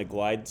least we're on the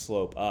glide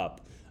slope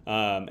up.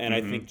 And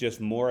I think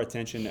just more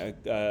attention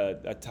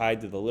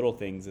tied to the little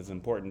things is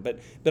important.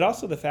 But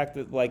also the fact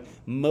that like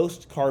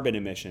most carbon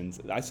emissions,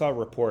 I saw a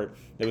report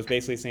that was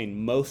basically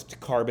saying most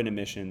carbon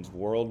emissions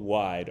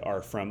worldwide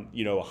are from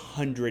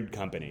 100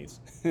 companies.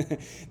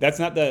 That's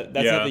not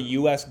the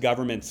U.S.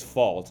 government's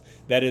fault.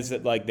 That is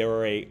that like there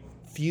are a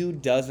few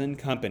dozen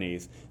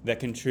companies that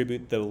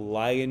contribute the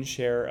lion's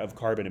share of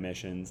carbon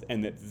emissions,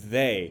 and that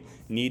they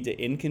need to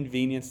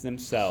inconvenience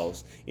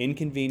themselves,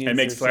 inconvenience And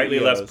make their slightly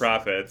CEOs, less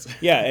profits.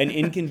 yeah, and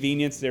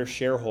inconvenience their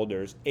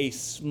shareholders a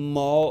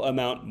small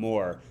amount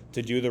more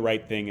to do the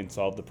right thing and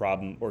solve the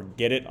problem or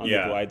get it on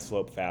the glide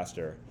slope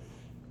faster.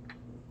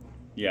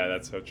 Yeah,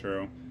 that's so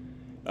true.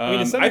 I mean,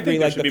 to some I degree, think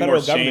there like should the be federal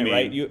more government,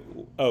 shaming.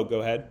 right?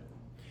 Go ahead.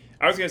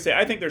 I was going to say,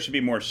 I think there should be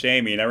more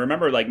shaming. I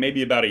remember, like,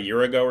 maybe about a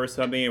year ago or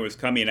something, it was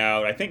coming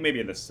out. I think maybe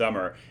in the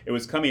summer, it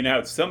was coming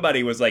out.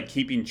 Somebody was, like,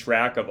 keeping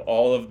track of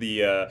all of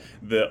the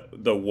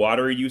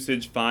water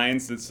usage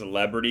fines that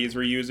celebrities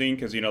were using.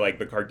 Because, like,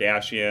 the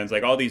Kardashians,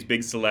 like, all these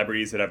big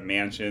celebrities that have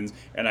mansions.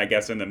 And I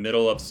guess in the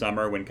middle of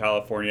summer, when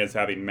California is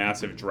having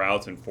massive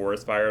droughts and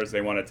forest fires,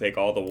 they want to take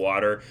all the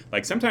water.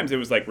 Like, sometimes it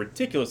was, like,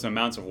 ridiculous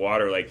amounts of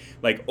water.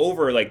 Like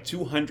over, like,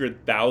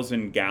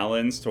 200,000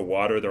 gallons to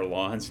water their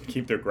lawns and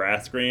keep their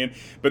grass green.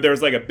 But there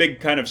was like a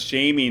big kind of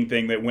shaming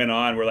thing that went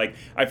on where like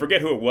I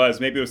forget who it was,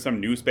 maybe it was some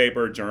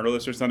newspaper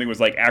journalist or something was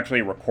like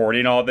actually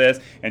recording all this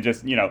and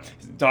just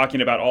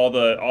talking about all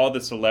the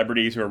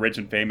celebrities who are rich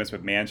and famous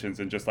with mansions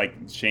and just like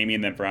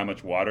shaming them for how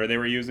much water they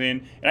were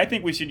using. And I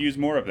think we should use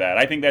more of that.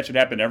 I think that should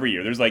happen every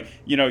year. There's like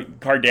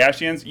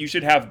Kardashians, you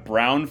should have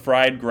brown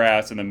fried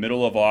grass in the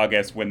middle of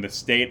August when the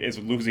state is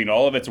losing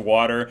all of its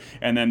water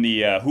and then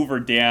the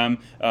Hoover Dam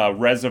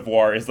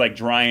reservoir is like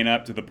drying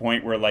up to the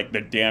point where like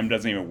the dam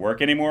doesn't even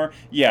work anymore.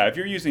 Yeah, if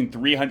you're using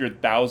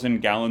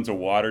 300,000 gallons of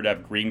water to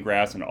have green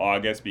grass in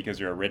August because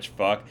you're a rich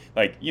fuck,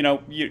 like,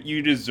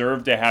 you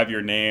deserve to have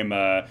your name,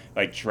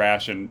 like,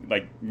 trash and,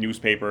 like,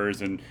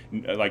 newspapers and,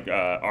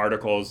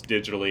 articles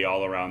digitally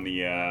all around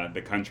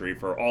the country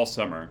for all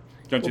summer.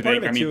 Don't you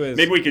think? I mean,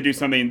 maybe we could do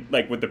something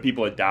like with the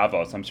people at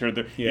Davos. I'm sure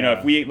that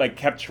if we like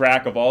kept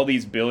track of all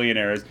these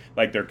billionaires,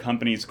 like their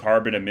company's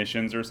carbon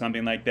emissions or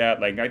something like that.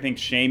 Like I think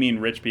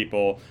shaming rich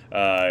people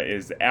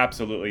is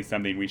absolutely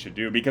something we should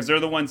do because they're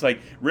the ones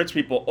like rich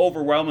people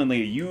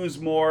overwhelmingly use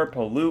more,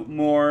 pollute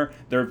more.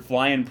 They're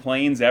flying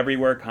planes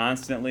everywhere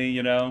constantly.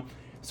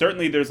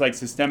 Certainly there's like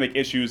systemic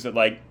issues that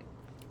like.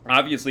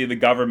 Obviously, the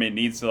government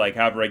needs to like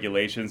have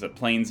regulations that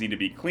planes need to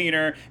be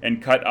cleaner and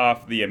cut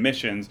off the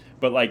emissions.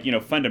 But like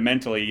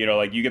fundamentally,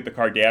 like you get the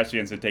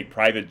Kardashians to take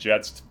private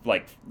jets,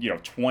 like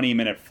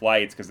 20-minute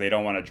flights because they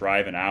don't want to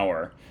drive an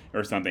hour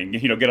or something.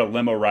 Get a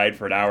limo ride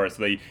for an hour,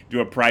 so they do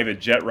a private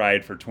jet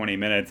ride for 20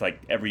 minutes like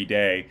every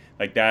day.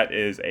 Like that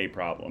is a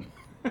problem.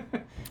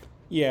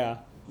 Yeah,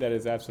 that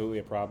is absolutely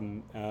a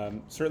problem.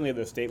 Certainly at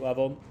the state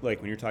level,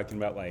 like when you're talking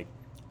about like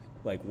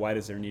why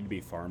does there need to be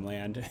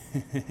farmland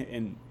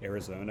in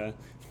Arizona?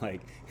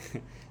 Like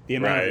the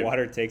amount of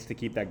water it takes to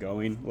keep that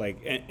going, like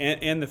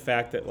and the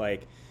fact that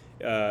like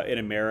in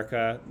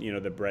America,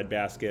 the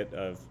breadbasket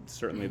of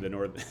certainly the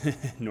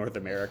North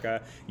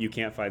America, you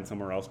can't find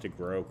somewhere else to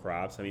grow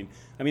crops. I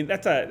mean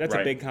that's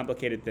a big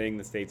complicated thing.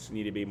 The states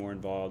need to be more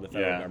involved. The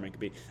federal government could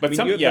be. But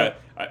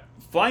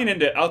flying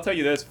into, I'll tell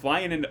you this,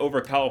 flying into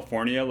over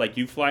California, like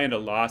you fly into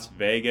Las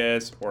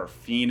Vegas or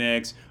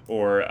Phoenix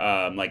or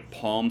like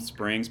Palm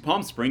Springs.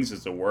 Palm Springs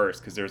is the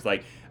worst because there's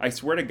like, I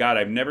swear to God,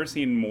 I've never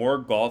seen more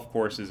golf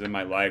courses in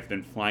my life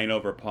than flying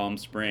over Palm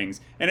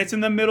Springs. And it's in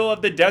the middle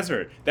of the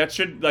desert. That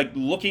should, like,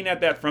 looking at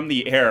that from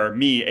the air,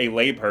 me, a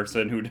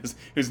layperson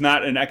who's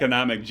not an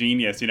economic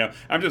genius,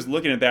 I'm just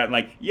looking at that and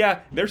like, yeah,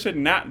 there should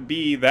not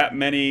be that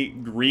many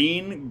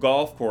green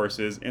golf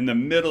courses in the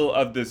middle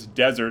of this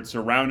desert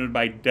surrounded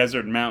by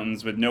desert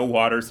mountains with no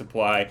water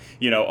supply,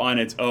 on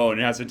its own.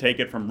 It has to take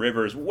it from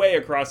rivers way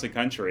across the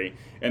country.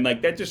 And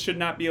like that just should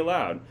not be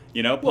allowed.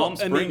 Palm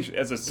Springs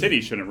as a city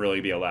shouldn't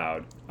really be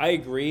allowed. I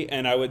agree,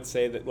 and I would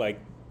say that like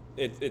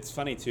it's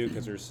funny too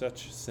because there's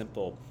such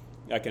simple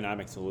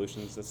economic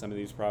solutions to some of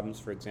these problems.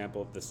 For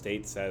example, if the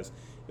state says,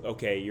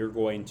 okay, you're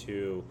going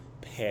to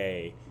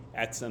pay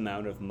X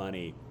amount of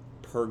money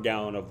per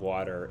gallon of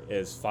water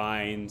as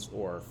fines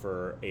or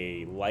for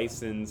a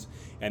license,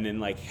 and then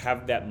like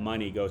have that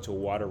money go to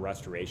water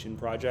restoration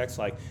projects.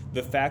 Like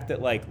the fact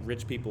that like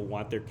rich people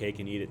want their cake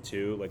and eat it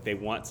too, like they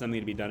want something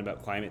to be done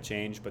about climate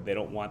change, but they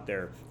don't want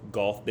their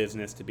golf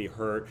business to be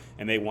hurt,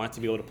 and they want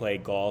to be able to play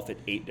golf at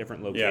 8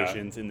 different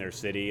locations in their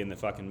city in the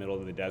fucking middle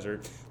of the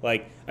desert.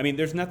 Like, I mean,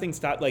 there's nothing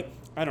like,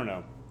 I don't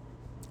know.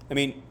 I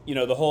mean,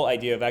 the whole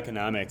idea of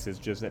economics is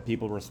just that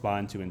people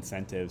respond to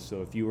incentives.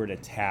 So if you were to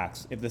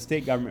tax, if the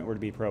state government were to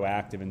be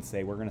proactive and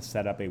say, we're going to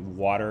set up a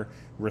water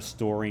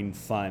restoring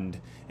fund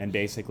and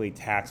basically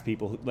tax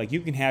people, like you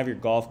can have your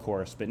golf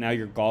course, but now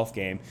your golf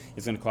game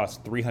is going to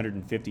cost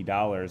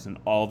 $350, and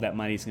all of that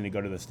money is going to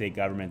go to the state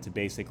government to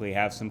basically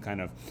have some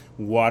kind of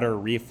water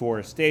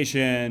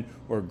reforestation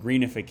or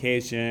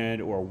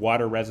greenification or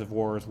water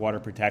reservoirs,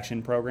 water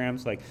protection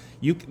programs. Like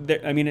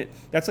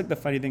that's like the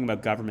funny thing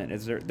about government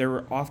is there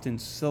are often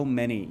so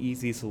many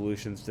easy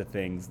solutions to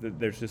things.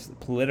 There's just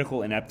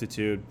political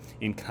ineptitude,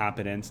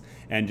 incompetence,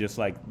 and just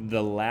like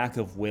the lack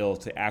of will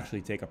to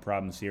actually take a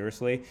problem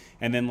seriously.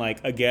 And then like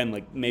again,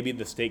 like maybe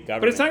the state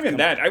government. But it's not even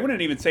that. I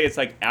wouldn't even say it's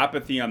like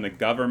apathy on the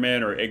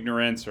government or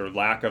ignorance or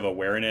lack of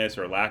awareness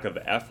or lack of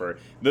effort.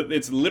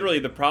 It's literally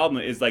the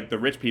problem is like the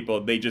rich people,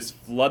 they just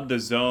flood the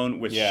zone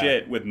with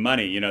shit, with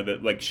money,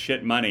 like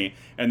shit money.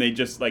 And they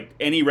just like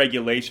any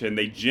regulation,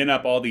 they gin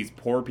up all these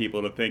poor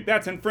people to think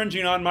that's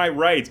infringing on my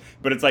rights.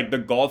 But it's like the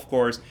golf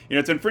course,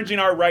 it's infringing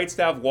our rights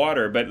to have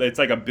water, but it's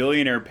like a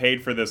billionaire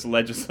paid for this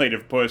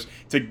legislative push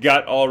to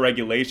gut all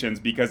regulations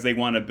because they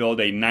want to build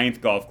a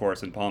 9th golf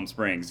course in Palm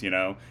Springs,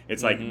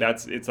 It's like,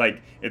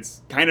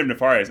 it's kind of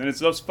nefarious. And it's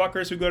those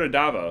fuckers who go to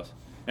Davos.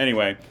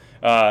 Anyway,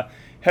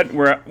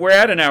 we're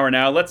at an hour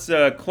now. Let's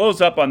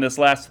close up on this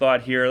last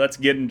thought here. Let's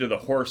get into the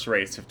horse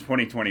race of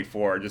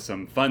 2024. Just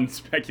some fun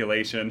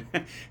speculation.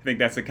 I think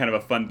that's a kind of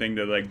a fun thing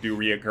to like do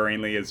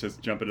reoccurringly, is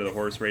just jump into the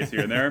horse race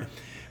here and there.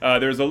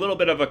 There's a little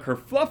bit of a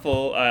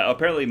kerfluffle.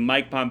 Apparently,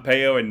 Mike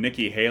Pompeo and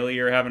Nikki Haley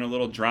are having a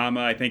little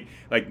drama. I think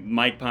like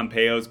Mike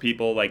Pompeo's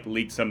people like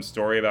leaked some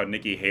story about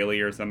Nikki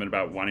Haley or something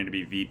about wanting to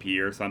be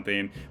VP or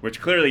something, which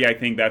clearly I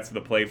think that's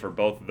the play for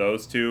both of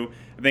those two.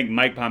 I think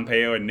Mike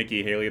Pompeo and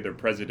Nikki Haley, their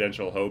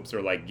presidential hopes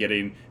are like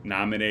getting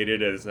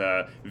nominated as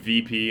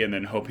VP and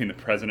then hoping the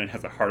president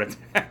has a heart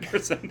attack or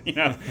something.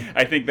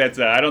 I think that's.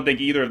 I don't think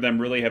either of them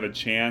really have a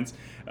chance.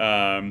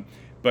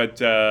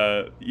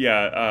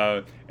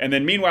 And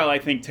then meanwhile, I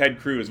think Ted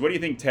Cruz. What do you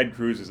think Ted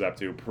Cruz is up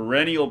to?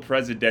 Perennial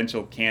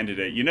presidential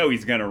candidate.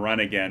 He's going to run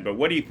again. But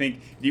what do you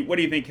think? What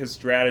do you think his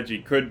strategy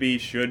could be?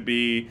 Should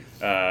be?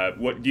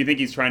 What do you think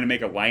he's trying to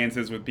make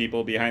alliances with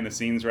people behind the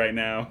scenes right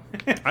now?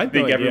 I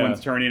think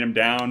everyone's turning him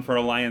down for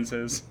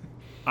alliances.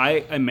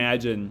 I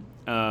imagine.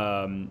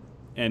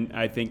 And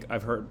I think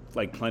I've heard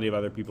like plenty of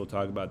other people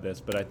talk about this,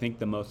 but I think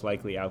the most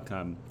likely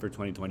outcome for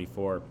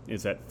 2024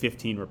 is that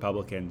 15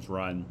 Republicans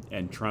run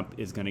and Trump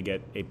is going to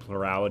get a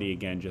plurality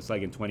again, just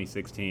like in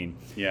 2016.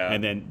 Yeah.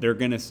 And then they're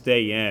going to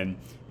stay in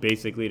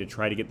basically to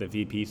try to get the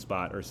VP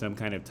spot or some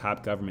kind of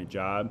top government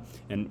job.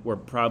 And we're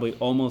probably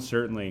almost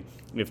certainly,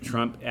 if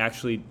Trump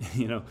actually,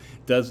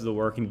 does the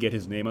work and get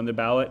his name on the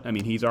ballot, I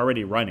mean, he's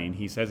already running.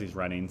 He says he's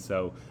running.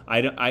 So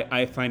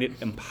I find it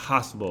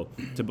impossible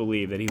to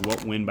believe that he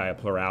won't win by a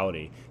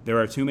plurality. There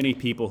are too many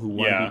people who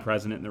want to be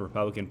president in the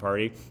Republican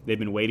Party. They've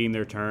been waiting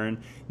their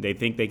turn. They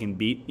think they can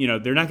beat,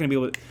 they're not going to be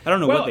able to, I don't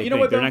know what they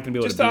think. They're not going to be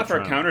able to beat Trump. Just off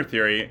our counter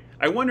theory,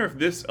 I wonder if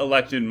this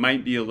election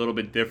might be a little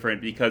bit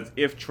different because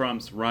if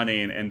Trump's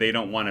running and they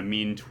don't want a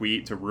mean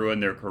tweet to ruin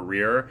their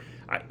career,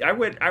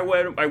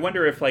 I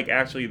wonder if like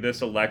actually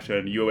this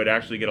election you would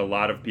actually get a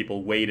lot of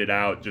people waited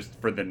out just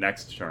for the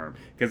next term,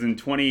 because in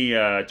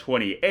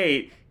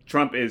 2028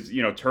 Trump is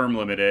term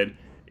limited.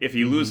 If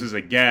he loses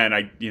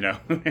again,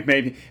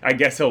 maybe I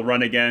guess he'll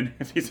run again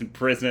if he's in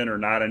prison or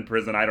not in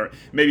prison.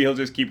 Maybe he'll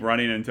just keep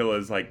running until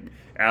his like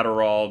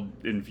Adderall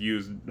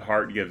infused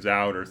heart gives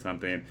out or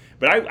something.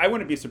 But I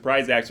wouldn't be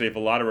surprised actually if a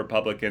lot of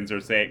Republicans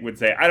would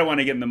say I don't want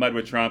to get in the mud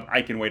with Trump.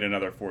 I can wait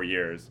another 4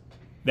 years.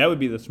 That would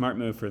be the smart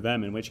move for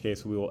them, in which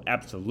case we will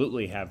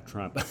absolutely have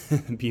Trump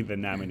be the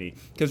nominee.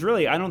 Because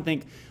really, I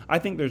think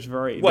there's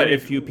very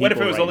few people. What if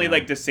it was right only now.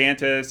 like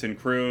DeSantis and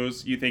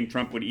Cruz? You think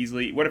Trump would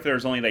easily? What if there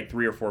was only like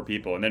 3 or 4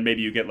 people, and then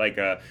maybe you get like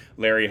a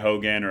Larry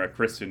Hogan or a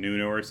Chris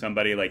Sununu or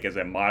somebody like as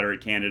a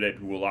moderate candidate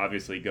who will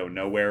obviously go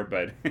nowhere,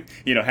 but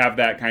have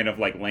that kind of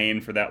like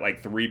lane for that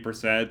like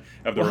 3%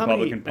 of the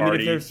Republican Party. I mean,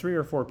 if there's 3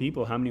 or 4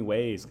 people, how many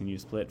ways can you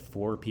split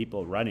 4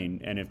 people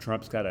running? And if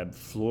Trump's got a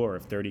floor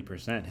of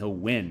 30%, he'll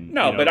win.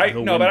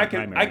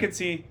 I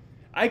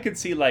could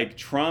see like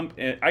Trump.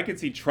 I could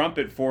see Trump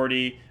at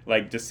 40,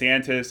 like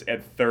DeSantis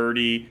at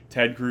 30,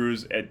 Ted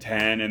Cruz at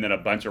 10, and then a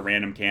bunch of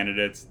random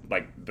candidates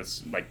like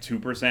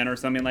 2% or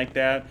something like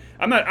that.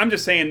 I'm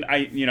just saying.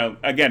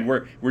 Again,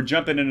 we're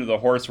jumping into the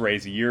horse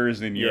race years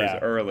and years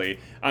early.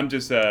 I'm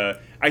just.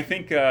 I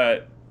think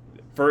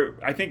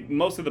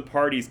most of the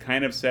parties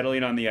kind of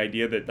settling on the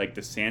idea that like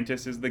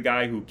DeSantis is the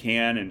guy who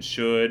can and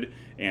should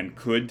and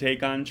could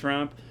take on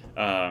Trump.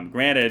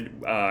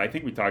 Granted, I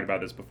think we talked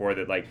about this before,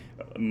 that like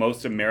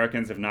most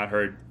Americans have not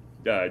heard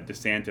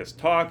DeSantis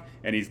talk,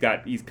 and he's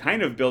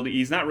kind of building.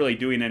 He's not really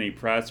doing any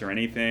press or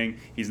anything.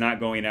 He's not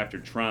going after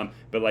Trump,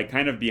 but like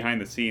kind of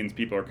behind the scenes,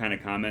 people are kind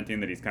of commenting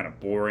that he's kind of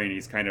boring.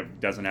 He's kind of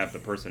doesn't have the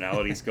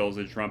personality skills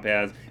that Trump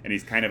has, and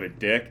he's kind of a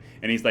dick.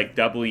 And he's like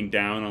doubling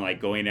down on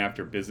like going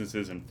after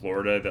businesses in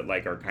Florida that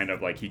like are kind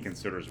of like he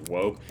considers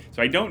woke.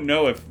 So I don't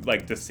know if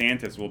like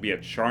DeSantis will be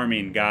a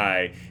charming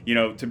guy. You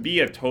know, to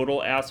be a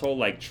total asshole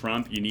like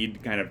Trump, you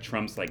need kind of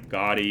Trump's like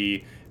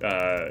gaudy,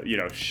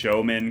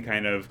 showman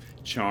kind of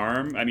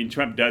charm. I mean,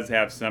 Trump does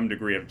have some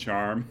degree of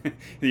charm,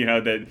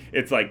 that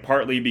it's like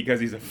partly because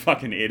he's a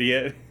fucking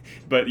idiot,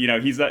 but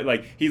he's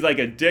like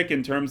a dick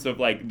in terms of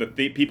like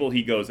the people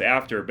he goes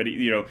after. But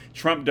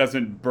Trump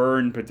doesn't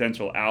burn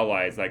potential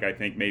allies like I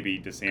think maybe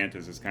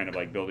DeSantis is kind of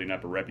like building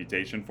up a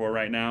reputation for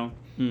right now.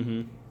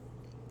 Mm-hmm.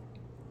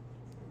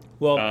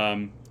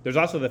 Well, there's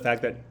also the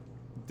fact that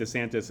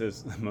DeSantis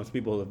is, most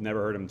people have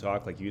never heard him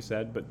talk, like you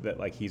said, but that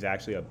like he's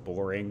actually a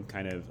boring,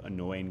 kind of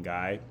annoying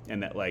guy,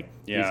 and that like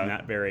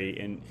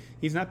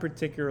he's not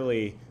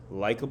particularly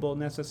likable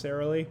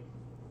necessarily.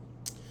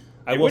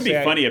 It would be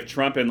funny if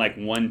Trump in like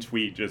one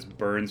tweet just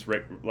burns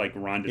like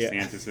Ron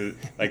DeSantis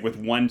like with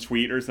one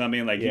tweet or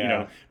something, like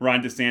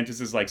Ron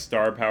DeSantis's like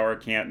star power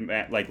can't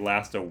like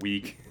last a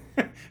week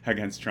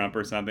against Trump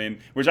or something,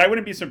 which I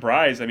wouldn't be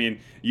surprised. I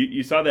mean,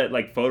 you saw that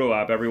like photo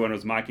op, everyone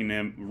was mocking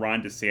him,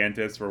 Ron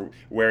DeSantis, for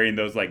wearing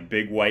those like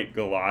big white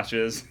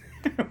galoshes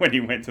when he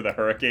went to the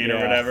hurricane or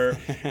whatever,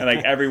 and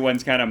like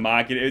everyone's kind of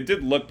mocking it. It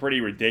did look pretty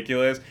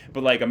ridiculous,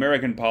 but like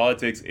American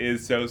politics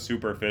is so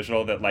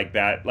superficial that like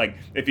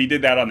if he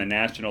did that on the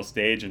national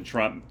stage and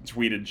Trump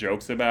tweeted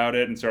jokes about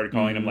it and started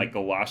calling him like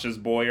galoshes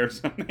boy or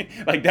something,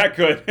 like that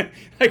could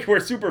like we're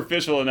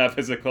superficial enough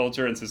as a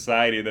culture and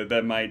society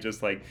that might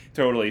just like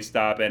totally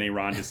stop any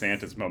Ron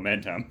DeSantis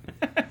momentum.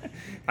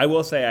 I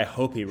will say I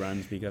hope he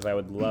runs, because I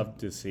would love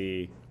to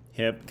see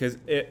him, because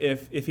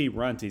if he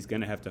runs, he's going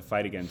to have to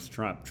fight against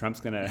Trump. Trump's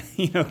going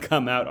to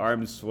come out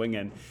arms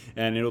swinging,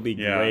 and it'll be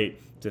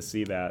great to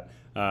see that.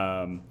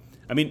 I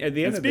mean, at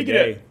the end of the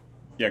day,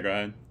 go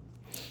ahead.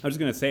 I was just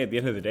going to say, at the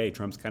end of the day,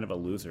 Trump's kind of a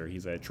loser.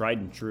 He's a tried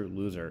and true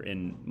loser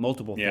in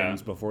multiple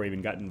things before he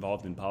even got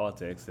involved in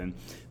politics. And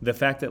the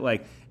fact that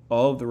like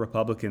all of the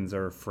Republicans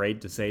are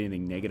afraid to say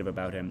anything negative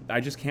about him,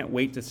 I just can't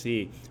wait to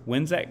see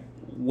when's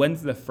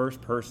the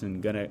first person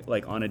gonna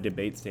like on a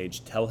debate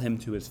stage tell him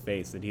to his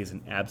face that he's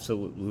an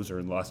absolute loser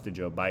and lost to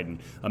Joe Biden,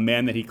 a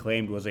man that he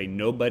claimed was a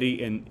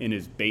nobody in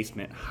his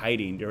basement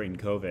hiding during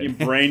COVID.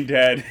 Brain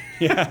dead,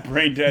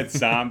 brain dead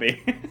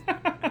zombie.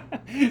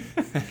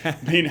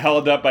 Being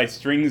held up by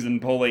strings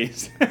and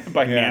pulleys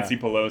by Nancy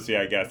Pelosi,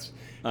 I guess,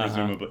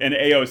 presumably, and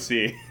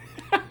AOC.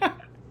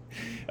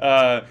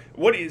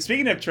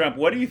 Speaking of Trump,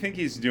 what do you think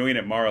he's doing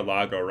at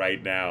Mar-a-Lago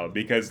right now?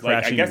 Because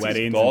like I guess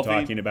weddings he's golfing,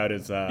 and talking about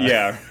his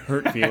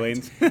hurt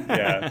feelings.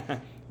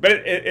 But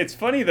it's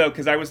funny though,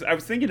 because I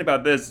was thinking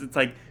about this. It's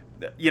like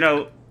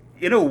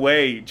in a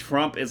way,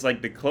 Trump is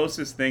like the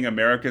closest thing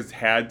America's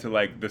had to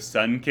like the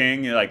Sun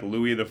King, like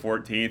Louis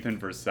XIV in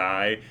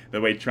Versailles. The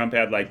way Trump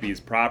had like these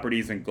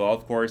properties and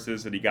golf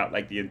courses, and he got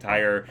like the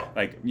entire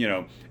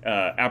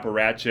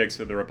apparatchiks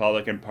of the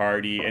Republican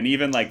Party, and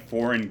even like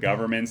foreign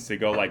governments to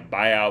go like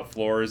buy out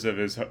floors of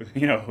his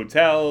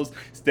hotels,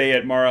 stay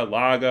at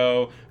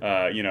Mar-a-Lago,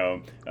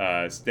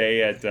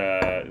 stay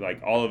at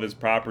like all of his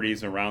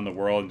properties around the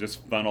world, and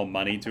just funnel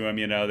money to him.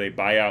 They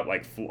buy out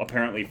like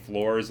apparently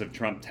floors of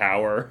Trump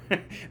Tower.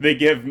 They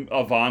give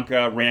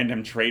Ivanka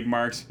random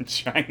trademarks in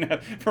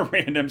China for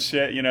random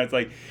shit. It's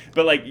like,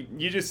 but like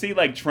you just see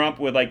like Trump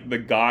with like the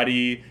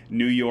gaudy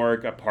New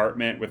York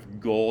apartment with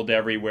gold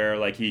everywhere.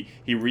 Like he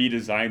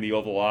redesigned the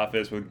Oval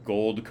Office with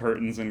gold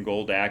curtains and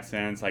gold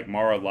accents, like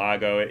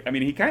Mar-a-Lago. I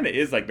mean, he kind of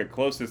is like the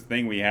closest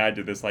thing we had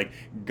to this like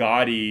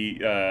gaudy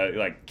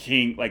like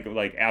king,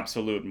 like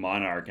absolute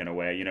monarch in a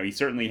way. He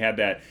certainly had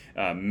that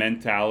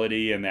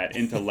mentality and that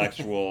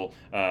intellectual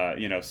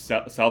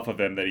self of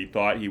him that he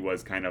thought he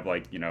was kind of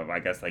like I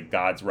guess like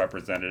God's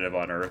representative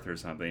on earth or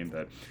something.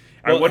 But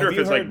I wonder if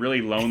it's like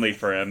really lonely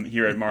for him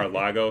here at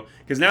Mar-a-Lago,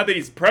 because now that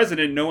he's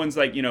president, no one's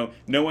like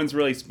no one's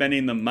really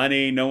spending the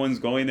money, no one's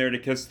going there to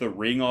kiss the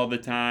ring all the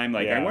time.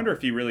 Like I wonder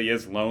if he really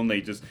is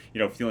lonely, just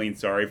feeling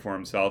sorry for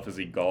himself as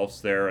he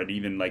golfs there, and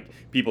even like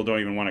people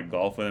don't even want to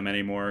golf with him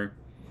anymore.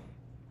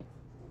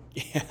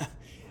 Yeah.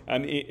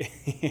 And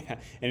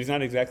he's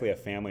not exactly a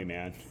family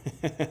man.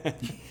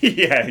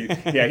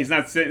 He's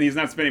not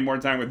spending more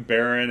time with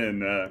Barron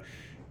and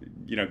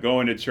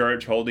going to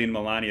church, holding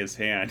Melania's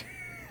hand.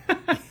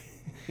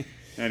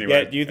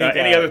 Anyway, do you think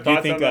any other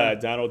thoughts? Do you think on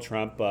that? Donald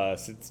Trump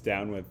sits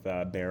down with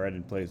Barron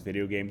and plays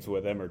video games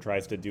with him, or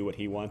tries to do what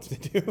he wants to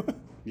do?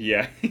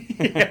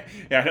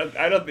 I don't.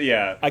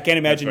 I can't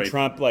imagine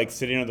Trump like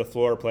sitting on the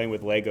floor playing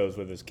with Legos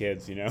with his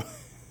kids.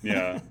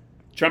 Yeah.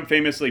 Trump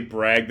famously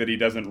bragged that he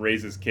doesn't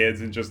raise his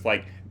kids, and just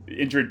like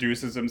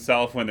introduces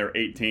himself when they're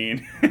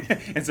 18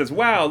 and says,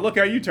 "Wow, look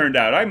how you turned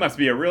out. I must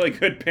be a really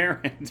good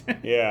parent."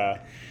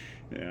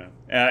 Yeah.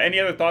 Any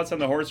other thoughts on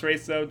the horse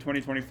race though,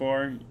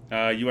 2024?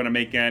 You want to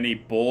make any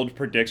bold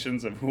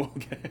predictions of who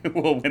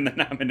will win the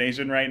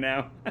nomination right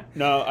now?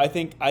 No, I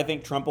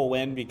think Trump will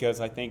win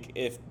because I think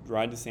if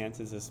Ron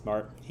DeSantis is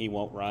smart, he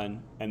won't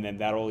run, and then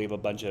that'll leave a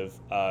bunch of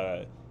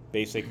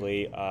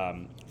basically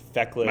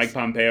feckless Mike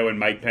Pompeo and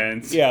Mike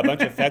Pence. yeah, a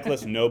bunch of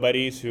feckless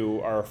nobodies who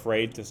are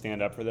afraid to stand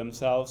up for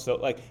themselves. So,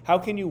 like, how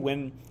can you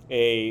win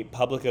a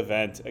public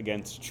event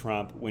against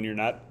Trump when you're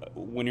not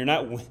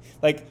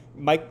like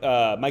Mike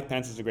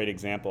Pence is a great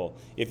example.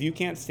 If you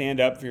can't stand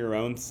up for your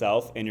own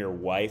self and your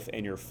wife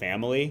and your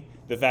family,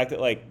 the fact that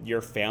like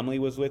your family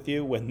was with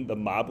you when the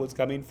mob was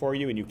coming for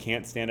you and you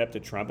can't stand up to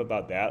Trump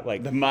about that,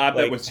 like The mob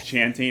like, that was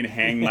chanting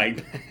 "Hang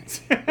Mike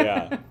Pence."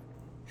 yeah.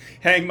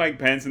 Hang Mike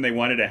Pence, and they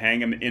wanted to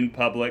hang him in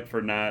public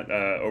for not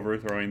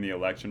overthrowing the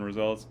election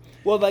results.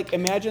 Well, like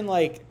imagine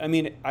like I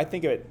mean I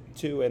think of it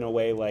too in a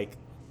way like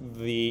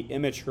the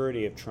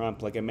immaturity of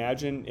Trump. Like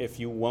imagine if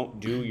you won't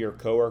do your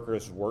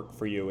coworker's work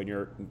for you and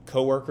your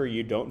coworker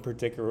you don't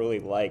particularly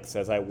like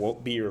says I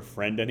won't be your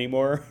friend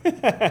anymore.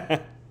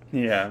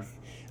 Yeah.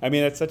 I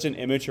mean that's such an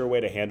immature way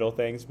to handle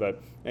things.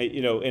 But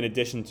in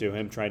addition to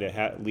him trying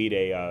to lead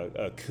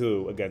a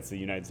coup against the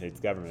United States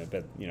government,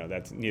 but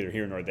that's neither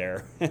here nor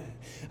there.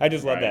 I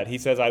just love Right. that he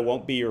says I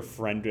won't be your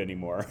friend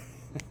anymore.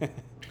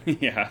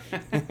 Yeah.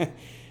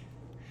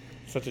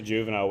 Such a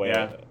juvenile way,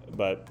 Yeah.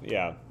 but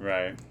yeah.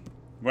 Right.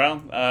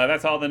 Well,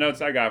 that's all the notes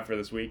I got for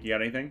this week. You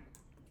got anything?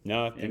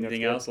 No, I think that's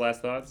Anything good. else?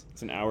 Last thoughts?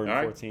 It's an hour and All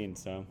right. 14,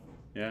 so.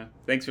 Yeah.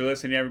 Thanks for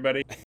listening,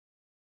 everybody.